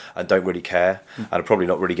over and don't really care, and are probably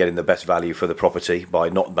not really getting the best value for the property by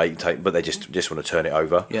not making, but they just want to turn it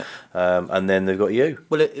over. Yeah. And then they've got you.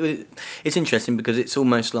 Well, it's interesting because it's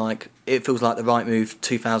almost like it feels like the Rightmove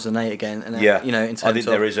 2008 again. And in terms I think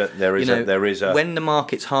there is a when the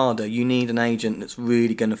market's harder, you need an agent that's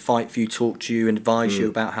really going to fight for you, talk to you, and advise you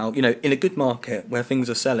about how in a good market where things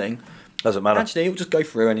are selling. Doesn't matter. Actually, it'll just go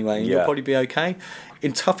through anyway, and you'll probably be okay.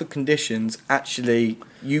 In tougher conditions, actually,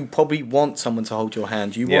 you probably want someone to hold your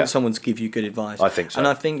hand. You want someone to give you good advice. I think so. And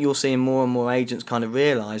I think you're seeing more and more agents kind of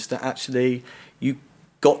realise that actually you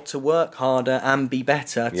got to work harder and be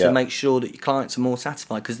better to make sure that your clients are more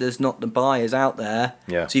satisfied, because there's not the buyers out there.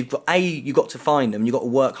 Yeah. So you've got to find them. You've got to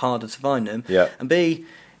work harder to find them. Yeah. And B,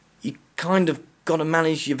 you kind of got to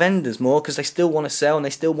manage your vendors more, because they still want to sell and they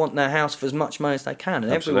still want their house for as much money as they can,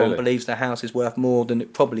 and everyone believes their house is worth more than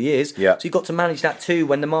it probably is. Yeah. So you've got to manage that too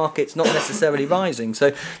when the market's not necessarily rising.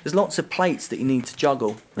 So there's lots of plates that you need to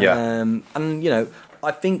juggle. Yeah. And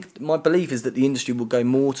I think my belief is that the industry will go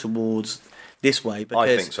more towards this way, because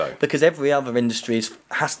I think so. Because every other industry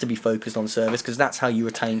has to be focused on service, because that's how you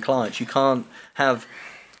retain clients. You can't have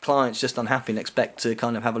clients just unhappy and expect to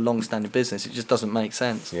kind of have a long-standing business. It just doesn't make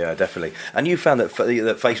sense. Yeah, definitely. And you found that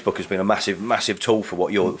Facebook has been a massive tool for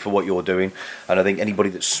what you're doing, and I think anybody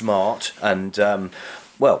that's smart and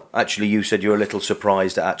well, actually, you said you're a little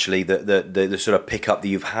surprised at actually the sort of pickup that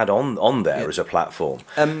you've had on there as a platform.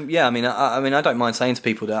 I mean, I don't mind saying to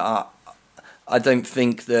people that I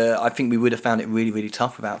think we would have found it really, really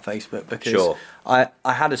tough without Facebook, because I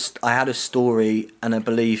had a story and a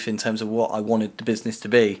belief in terms of what I wanted the business to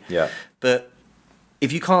be. Yeah. But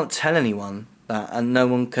if you can't tell anyone that and no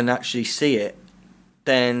one can actually see it,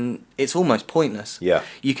 then it's almost pointless. Yeah.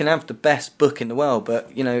 You can have the best book in the world, but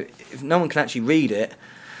if no one can actually read it,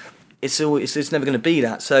 it's never going to be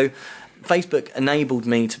that. So Facebook enabled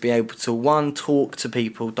me to be able to, one, talk to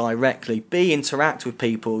people directly, B, interact with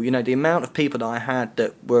people. The amount of people that I had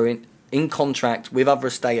that were in contract with other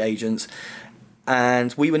estate agents,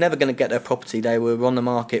 and we were never going to get their property. They were on the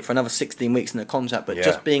market for another 16 weeks in their contract, but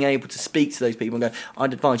just being able to speak to those people and go,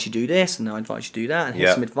 I'd advise you do this, and I'd advise you do that, and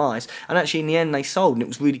here's some advice. And actually, in the end, they sold, and it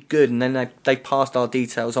was really good, and then they passed our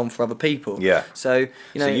details on for other people. Yeah. So,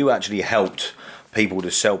 So you actually helped people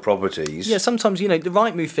to sell properties. Yeah, sometimes, the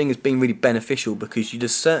Rightmove thing has been really beneficial, because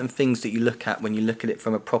there's certain things that you look at when you look at it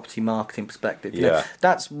from a property marketing perspective.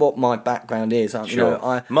 That's what my background is.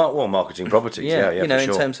 Sure. Marketing properties. In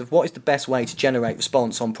terms of what is the best way to generate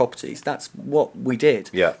response on properties. That's what we did.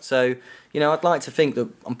 Yeah. So, I'd like to think that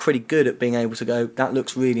I'm pretty good at being able to go, that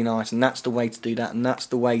looks really nice, and that's the way to do that, and that's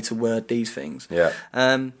the way to word these things. Yeah.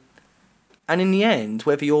 And in the end,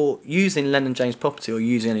 whether you're using Lennon James Property or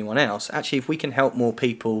using anyone else, actually, if we can help more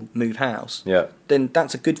people move house, then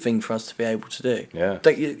that's a good thing for us to be able to do. Yeah.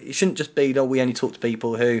 It shouldn't just be that we only talk to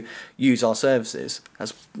people who use our services.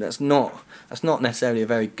 That's not necessarily a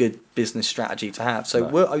very good business strategy to have. So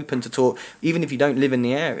we're open to talk, even if you don't live in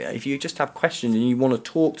the area. If you just have questions and you want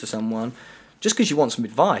to talk to someone, just because you want some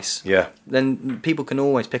advice, then people can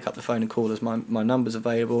always pick up the phone and call us. My number's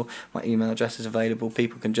available, my email address is available.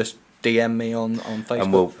 People can just DM me on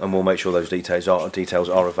Facebook, and we'll make sure those details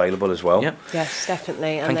are available as well. Yep. Yes,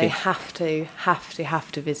 definitely, and they have to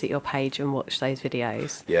visit your page and watch those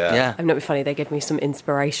videos. Yeah. I'm not being funny. They give me some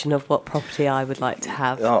inspiration of what property I would like to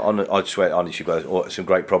have. I swear, honestly, you've got some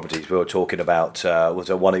great properties. We were talking about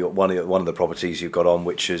one of the properties you've got on,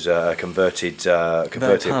 which is a converted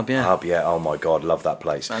hub. Yeah. Oh my God, love that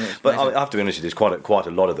place. But I have to be honest with you, there's quite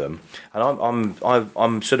a lot of them, and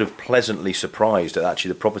I'm sort of pleasantly surprised at actually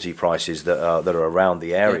the property prices that are around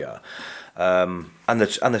the area. And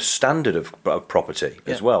the standard of property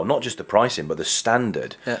as well, not just the pricing, but the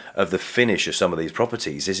standard of the finish of some of these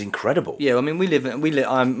properties is incredible. Yeah, I mean, we live.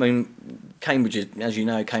 I mean, Cambridge is, as you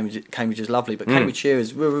know, Cambridge is lovely, but Cambridgeshire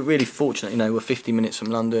is, we're really fortunate. You know, we're 50 minutes from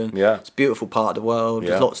London. Yeah, it's a beautiful part of the world.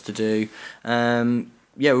 There's lots to do.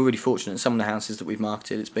 Yeah, we're really fortunate. Some of the houses that we've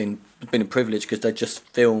marketed, it's been a privilege because they're just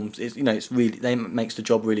filmed. It's really, they makes the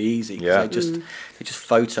job really easy. Yeah, they just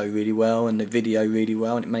photo really well and they video really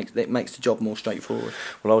well, and it makes the job more straightforward.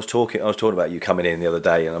 Well, I was talking about you coming in the other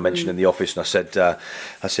day, and I mentioned in the office, and I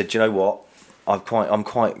said, do you know what? I'm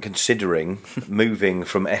quite considering moving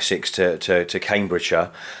from Essex to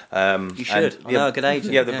Cambridgeshire. You should. I know a good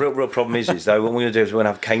agent. Yeah, the real problem is though, what we're going to do is we're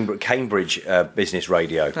going to have Cambridge Business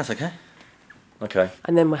Radio. That's okay. Okay.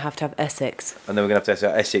 And then we'll have to have Essex. And then we're going to have to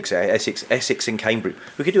have Essex in Cambridge.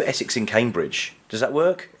 We could do Essex in Cambridge. Does that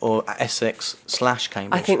work? Or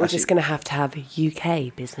Essex/Cambridge. I think we're just going to have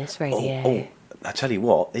UK Business Radio. Oh, I tell you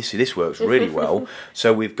what, this works really well.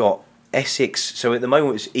 So we've got Essex. So at the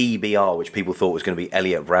moment it's EBR, which people thought was going to be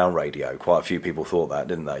Elliot Brown Radio. Quite a few people thought that,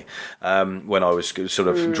 didn't they? When I was sort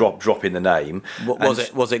of dropping the name.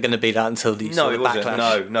 Was it going to be that until the no, it wasn't.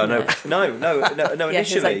 Backlash? No.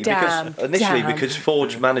 Initially, because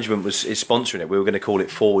Forge Management is sponsoring it, we were going to call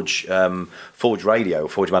it Forge Radio,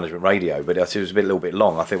 Forge Management Radio. But it was a little bit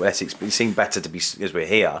long. I think with Essex, it seemed better to be as we're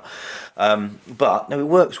here. But no, it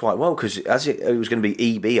works quite well because as it was going to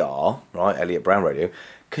be EBR, right, Elliot Brown Radio.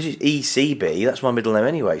 Because it's ECB, that's my middle name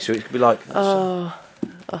anyway, so it could be like...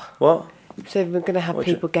 What? So we're going to have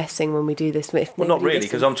people guessing when we do this. Well, not really,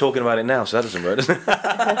 because I'm talking about it now, so that doesn't work, does it?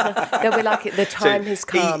 They'll be like, the time has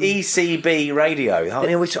come. ECB Radio. I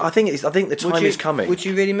mean, I think the time is coming. Would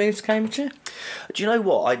you really move to Cambridgeshire? Do you know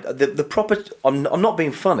what? The proper... I'm not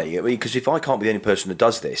being funny, because if I can't be the only person that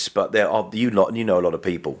does this, but there are you know a lot of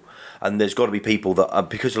people. And there's got to be people that,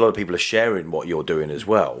 because a lot of people are sharing what you're doing as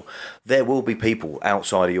well, there will be people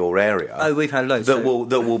outside of your area. Oh, we've had loads. That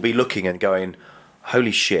will be looking and going,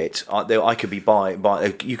 holy shit, I could be buying,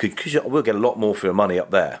 we'll get a lot more for your money up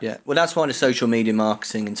there. Yeah, well, that's why the social media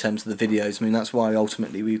marketing in terms of the videos, I mean, that's why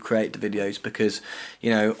ultimately we create the videos, because, you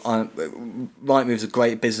know, Rightmove's a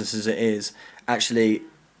great business as it is. Actually,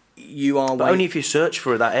 you are... But only if you search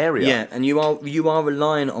for that area. Yeah, and you are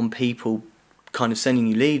reliant on people kind of sending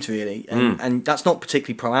you leads, really, and that's not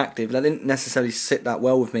particularly proactive. That didn't necessarily sit that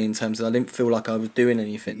well with me in terms of I didn't feel like I was doing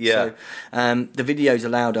anything. Yeah. So the videos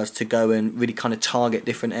allowed us to go and really kind of target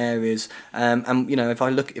different areas. And you know, if I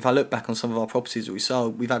look back on some of our properties that we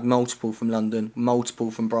sold, we've had multiple from London,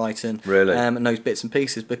 multiple from Brighton, really, and those bits and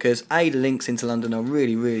pieces, because the links into London are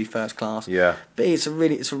really, really first class. Yeah. But it's a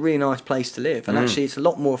really nice place to live, and actually it's a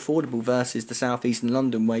lot more affordable versus the southeastern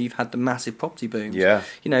London where you've had the massive property booms. Yeah.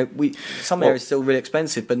 You know, some areas still really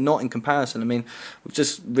expensive, but not in comparison. I mean, we've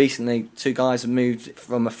just recently, 2 guys have moved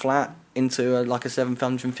from a flat into a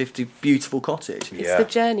 750 beautiful cottage. It's the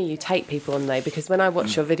journey you take people on, though, because when I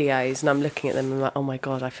watch your videos and I'm looking at them, I'm like, oh my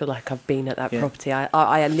God, I feel like I've been at that property.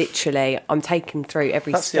 I literally, I'm taken through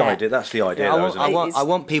every step. That's the idea. I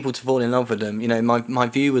want people to fall in love with them. You know, my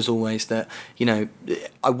view was always that, you know,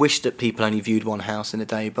 I wish that people only viewed one house in a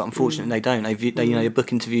day, but unfortunately they don't. They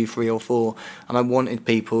book into view 3 or 4, and I wanted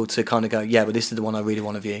people to kind of go, yeah, but this is the one I really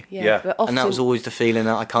want to view. Yeah. But often, and that was always the feeling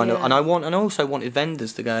that I kind of, and I also wanted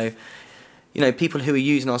vendors to go, people who are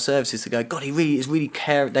using our services to go, God, they really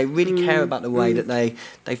care about the way that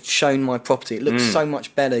they've shown my property. It looks so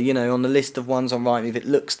much better, on the list of ones on Rightmove. It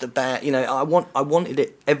looks the best. I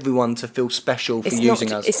wanted everyone to feel special for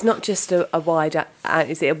using us. It's not just a wide.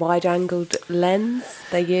 Is it a wide-angled lens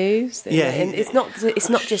they use? Yeah, and it's not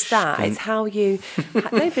just that. It's how you. No,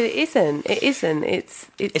 but it isn't. It isn't. It's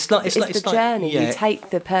the journey. You take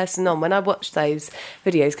the person on. When I watch those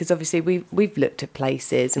videos, because obviously we've looked at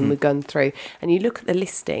places and we've gone through, and you look at the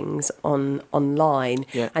listings online,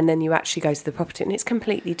 and then you actually go to the property, and it's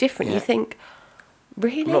completely different. You think,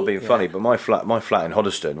 really? I'm not being funny, but my flat in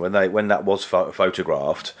Hoddesdon, when that was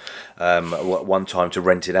photographed, one time to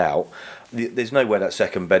rent it out, there's no way that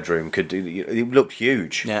second bedroom could do. It looked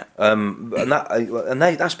huge, and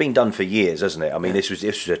that's been done for years, hasn't it? I mean, this was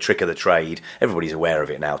a trick of the trade. Everybody's aware of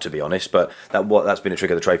it now, to be honest. But that's been a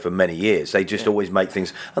trick of the trade for many years. They just always make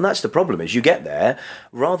things, and that's the problem. Is you get there,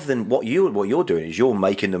 rather than what you're doing is you're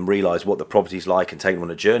making them realise what the property's like and taking them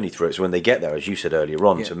on a journey through it. So when they get there, as you said earlier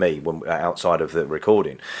on to me, when outside of the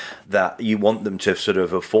recording, that you want them to sort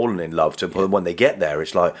of have fallen in love. When they get there,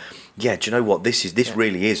 it's like, yeah, do you know what? This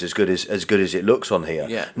really is as good as it looks on here.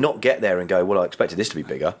 Yeah. Not get there and go, well, I expected this to be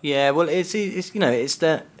bigger. Yeah, well, it's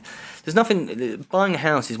that. There's nothing. Buying a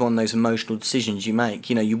house is one of those emotional decisions you make.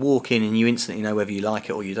 You walk in and you instantly know whether you like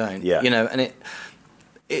it or you don't. Yeah. And it.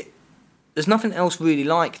 There's nothing else really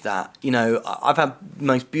like that. I've had the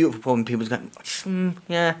most beautiful problem. People just go,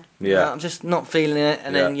 I'm just not feeling it.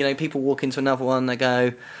 And then people walk into another one, they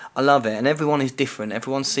go, I love it. And everyone is different.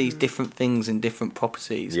 Everyone sees different things in different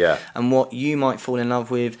properties. Yeah. And what you might fall in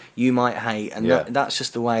love with, you might hate, and that's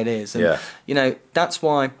just the way it is. And that's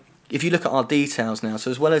why. If you look at our details now, so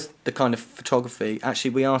as well as the kind of photography,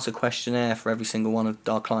 actually we ask a questionnaire for every single one of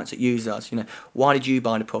our clients that use us. Why did you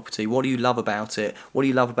buy the property? What do you love about it? What do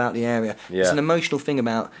you love about the area? Yeah. It's an emotional thing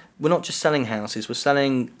about, we're not just selling houses, we're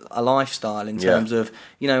selling a lifestyle in terms of,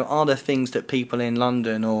 are there things that people in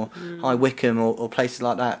London or High Wycombe or places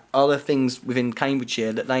like that, are there things within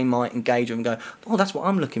Cambridgeshire that they might engage with and go, oh, that's what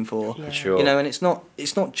I'm looking for. Yeah. Sure. And it's not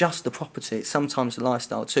just the property, it's sometimes the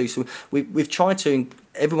lifestyle too. So we've tried to,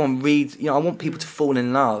 everyone reads, I want people to fall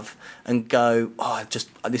in love and go, oh,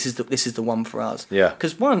 this is the one for us. Yeah.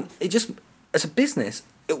 Because as a business,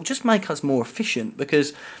 it will just make us more efficient,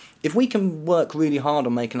 because if we can work really hard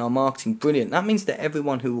on making our marketing brilliant, that means that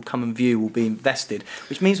everyone who will come and view will be invested,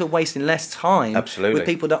 which means we're wasting less time with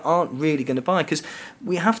people that aren't really going to buy, because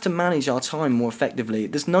we have to manage our time more effectively.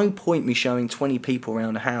 There's no point me showing 20 people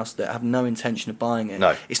around a house that have no intention of buying it.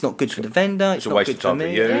 No. It's not good for the vendor, it's not good for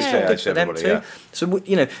me, it's not good for them too. So,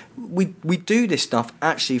 we do this stuff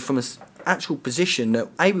actually from a actual position that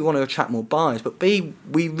A, we want to attract more buyers, but B,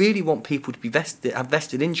 we really want people to have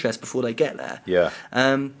vested interest before they get there. Yeah.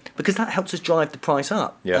 Because that helps us drive the price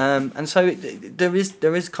up. Yeah. And so there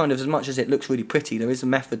is kind of, as much as it looks really pretty, there is a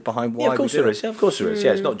method behind why. Yeah, of course there is. Yeah, of course there is.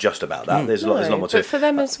 Yeah, it's not just about that. There's a lot more to it. But for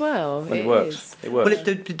them as well, it works. It works.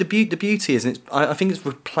 Well, the beauty is, I think it's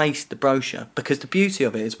replaced the brochure, because the beauty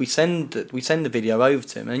of it is we send the video over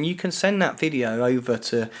to them, and you can send that video over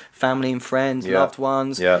to family and friends, loved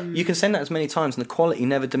ones. Yeah. You can send that as many times, and the quality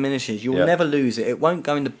never diminishes. You'll never lose it. It won't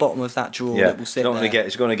go in the bottom of that drawer that will sit there.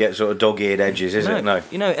 It's going to get sort of dog-eared edges, is it? No.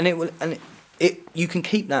 And it will, and you can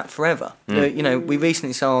keep that forever. We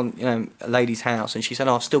recently sold a lady's house, and she said,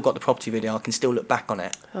 I've still got the property video, I can still look back on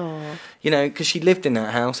it. Oh. Because she lived in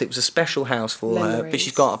that house, it was a special house for her, but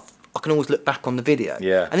she's got I can always look back on the video.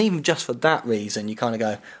 Yeah. And even just for that reason, you kind of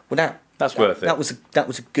go, well, that's worth it. That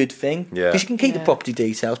was a good thing. Yeah. Because you can keep the property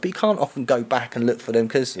details, but you can't often go back and look for them,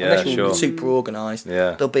 because unless you're super organised,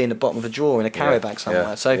 they'll be in the bottom of a drawer in a carrier bag somewhere.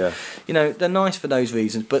 Yeah. So, they're nice for those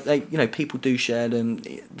reasons, but they, people do share them.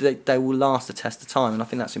 They will last the test of time, and I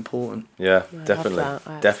think that's important. Yeah, definitely.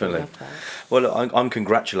 Definitely. Well, look, I'm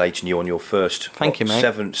congratulating you on your first. Thank you,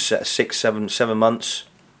 mate. 7 months.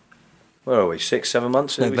 Where are we? 6, 7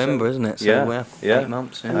 months? November, isn't it? So 8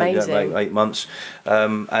 months. Yeah. Amazing. 8 months.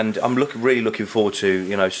 And I'm really looking forward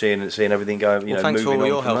to seeing everything going. Thanks for all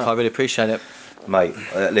your help. That. I really appreciate it, mate.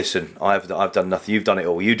 Listen, I've done nothing. You've done it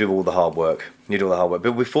all. You do all the hard work.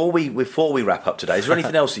 But before we wrap up today, is there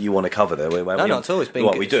anything else that you want to cover there? No, not at all. It's been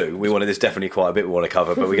what we do. There's definitely quite a bit we want to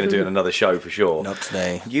cover, but we're going to do it in another show for sure. Not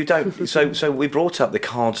today. You don't. So we brought up the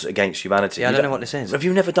Cards Against Humanity. Yeah, I don't know what this is. Have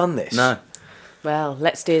you never done this? No. Well,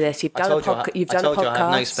 let's do this. You've done a podcast. I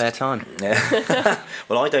have no spare time. Yeah.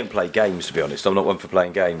 Well, I don't play games, to be honest. I'm not one for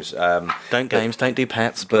playing games. Don't do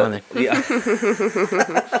pets. But yeah.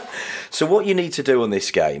 So what you need to do on this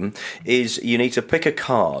game is you need to pick a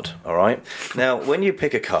card. All right. Now, when you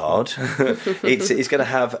pick a card, it's going to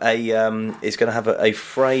have a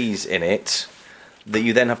phrase in it. that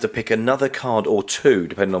you then have to pick another card or two,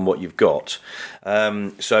 depending on what you've got.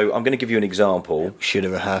 So I'm going to give you an example. Should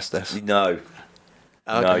have rehearsed this. No.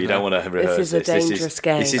 Okay, no, you don't want to rehearse this. Is a dangerous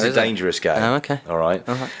game. This is a dangerous game. Oh, okay. All right.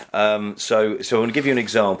 So I'm going to give you an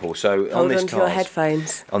example. So on Hold this on to card, your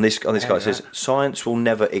headphones. on this card, it says science will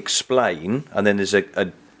never explain, and then there's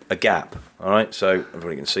a gap. All right. So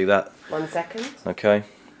everybody can see that. 1 second. Okay.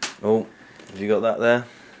 Oh, have you got that there?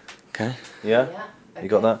 Okay. Yeah. Yeah. You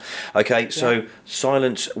got that? Okay. So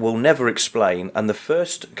silence will never explain, and the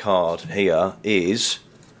first card here is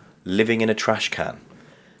living in a trash can.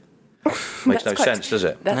 Makes no sense, does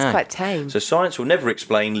it? That's quite tame. So science will never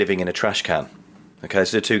explain living in a trash can. Okay,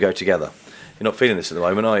 so the two go together. You're not feeling this at the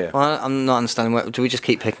moment, are you? Well, I'm not understanding. Do we just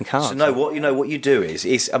keep picking cards? So no, what you do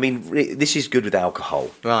is I mean, this is good with alcohol.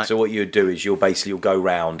 Right. So what you do is you'll go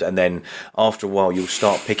round, and then after a while you'll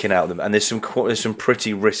start picking out them. And there's some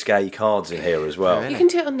pretty risque cards in here as well. You can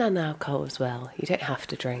do it on non-alcohol as well. You don't have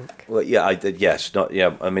to drink. Well, yeah,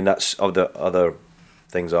 I mean, that's other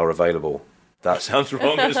things are available. That sounds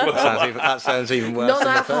wrong as well. That sounds even worse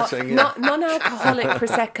than the first thing. Yeah. Non-alcoholic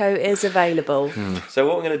prosecco is available. So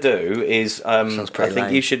what I'm going to do is, I think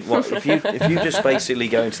lame. you should. If you just basically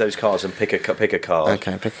go into those cards and pick a card.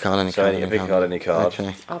 Okay, pick a card, any So card. pick a card, any card.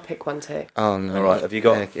 Okay. I'll pick one too. Oh no. All right. Have you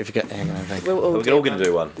got? If you get, hang on, thank you. We'll all We're do all going one. to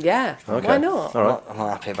do one. Yeah. Okay. Why not? All right. I'm not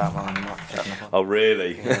happy about mine. I'm not picking up. Oh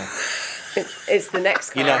really? It's the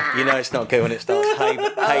next card. You know it's not good when it starts.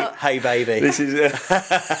 Hey, baby. This is.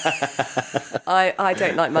 I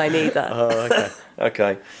don't like mine either. Oh, okay.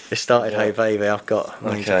 Okay. It started. Hey, baby. I've got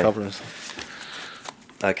major Okay. problems.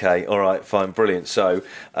 Okay. All right. Fine. Brilliant. So,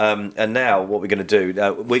 and now what we're going to do?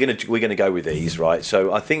 We're going to go with these, right?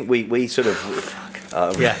 So I think we sort of.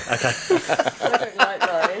 Yeah. Okay. I don't like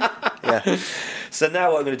mine. Yeah. So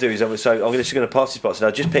now what I'm going to do is I'm just going to pass this box. So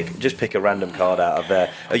now just pick a random card out of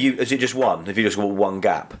there. Is it just one? If you just want one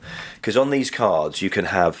gap, because on these cards you can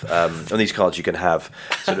have sort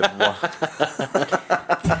of one.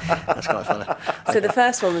 That's quite funny. So the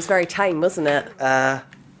first one was very tame, wasn't it?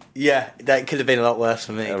 Yeah, that could have been a lot worse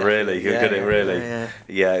for me. Really? Yeah, Could it really? Yeah.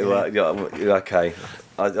 Yeah. Well, yeah, okay.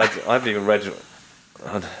 I haven't even read.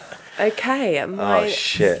 Okay. Mine,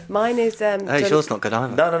 shit. Mine is. Hey, yours not good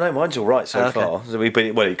either. No, mine's all right so Okay. far. So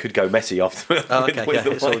it could go messy after. Oh, okay. with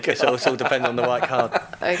the It's all, white it's all depending on the white card.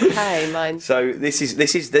 Okay, mine's. So there's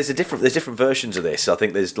different versions of this. I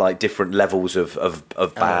think there's like different levels of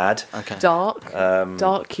bad. Okay.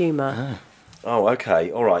 Dark humour. Oh,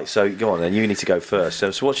 okay, all right. So go on then. You need to go first.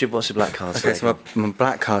 So what's your black card say? Okay, so my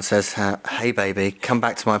black card says, "Hey, baby, come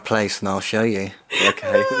back to my place and I'll show you."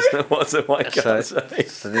 Okay. So what's the white card say?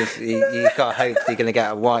 So this, you got hope you're going to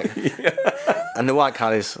get a white, and the white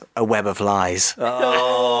card is a web of lies.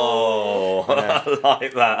 Oh, I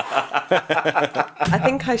like that. I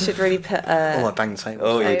think I should really put. Oh, I banged the table.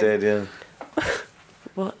 Oh, you So- did, yeah.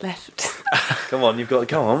 What left? Come on, you've got to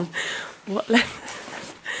come on. What left?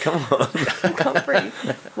 Come on. I can't breathe.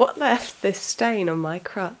 What left this stain on my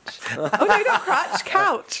crutch? Oh no, not crutch,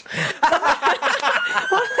 couch.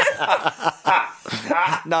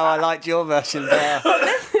 No, I liked your version better.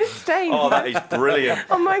 This stain Oh, that is brilliant.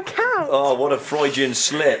 on my couch. Oh, what a Freudian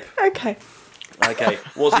slip. Okay. Okay,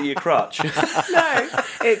 was it your crutch? No,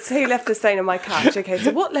 it's who left the stain on my couch. Okay, so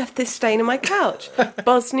what left this stain on my couch?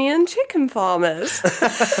 Bosnian chicken farmers.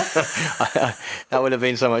 That would have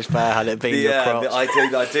been so much better had it been your Yeah, crotch.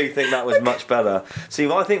 I do think that was much better. See,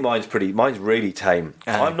 I think mine's really tame.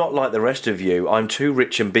 I'm not like the rest of you. I'm too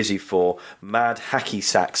rich and busy for mad hacky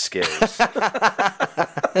sack skills.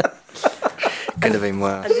 Could have been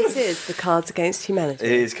worse. And this is the Cards Against Humanity.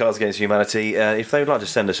 It is Cards Against Humanity. If they would like to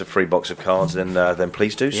send us a free box of cards, then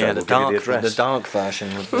please do so. Yeah, We'll give you the address. the dark version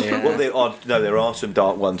would be. Well, there are some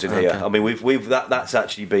dark ones in here. I mean, that's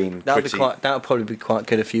actually been That would pretty. that would probably be quite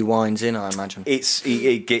good a few wines in, I imagine.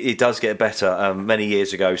 It does get better. Many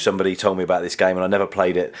years ago, somebody told me about this game, and I never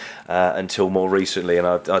played it until more recently. And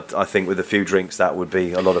I think with a few drinks, that would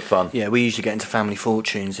be a lot of fun. Yeah, we usually get into Family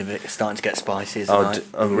Fortunes if it's starting to get spicy.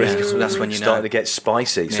 Really? That's when you know. Starting to get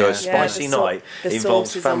spicy. So Yeah. a spicy Yeah, night the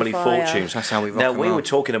involves sauce is on Family fire. Fortunes. That's how we rock Now and we roll. were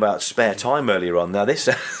talking about spare time earlier on. Now this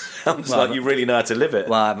sounds like you really know how to live it.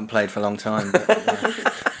 Well, I haven't played for a long time. But,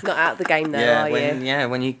 Not out of the game though, are you?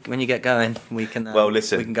 when you get going, we can. Well,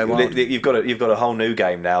 listen, we can go wild. you've got a whole new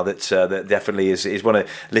game now that definitely is one of.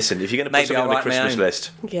 Listen, if you're going to put Maybe something I'll on a write my Christmas own.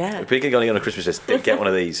 list, Yeah. if you're going on a Christmas list, get one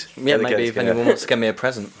of these. Yeah, Get maybe if anyone wants to give me a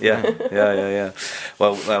present. Yeah.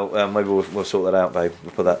 Well, maybe we'll sort that out, babe.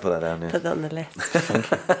 We'll put that down. Yeah. Put that on the list.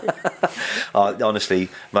 Honestly,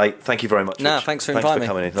 mate, thank you very much. No, Rich. thanks for inviting me.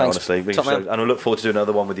 Coming in. Thanks. Honestly, Top man. and I look forward to doing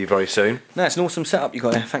another one with you very soon. No, it's an awesome setup you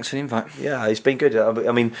got there. Thanks for the invite. Yeah, it's been good.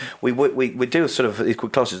 I mean, we do sort of equal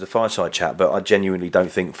classes the fireside chat, but I genuinely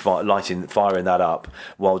don't think firing that up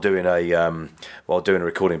while doing a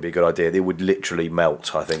recording would be a good idea. It would literally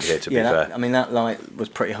melt. I think here to be fair. I mean that light was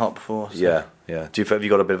pretty hot before. So. Yeah. Have you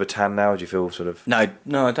got a bit of a tan now? Do you feel sort of? No, I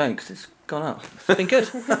don't, because it's gone up. It's been good.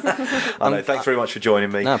 I know. Thanks very much for joining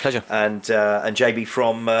me. No, pleasure. And JB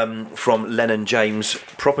from Lennon James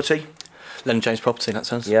Property. Lennon James Property, that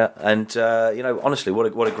sounds. Yeah, and honestly, what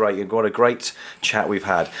a great chat we've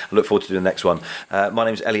had. I look forward to doing the next one. My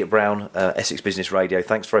name's Elliot Brown, Essex Business Radio.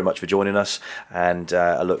 Thanks very much for joining us, and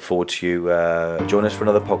I look forward to you joining us for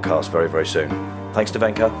another podcast very, very soon. Thanks,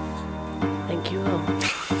 Nevenka. Thank you all.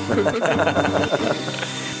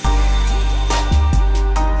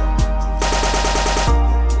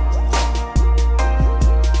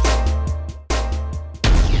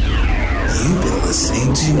 You've been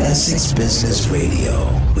listening to Essex Business Radio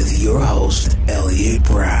with your host, Elliot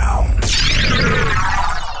Brown.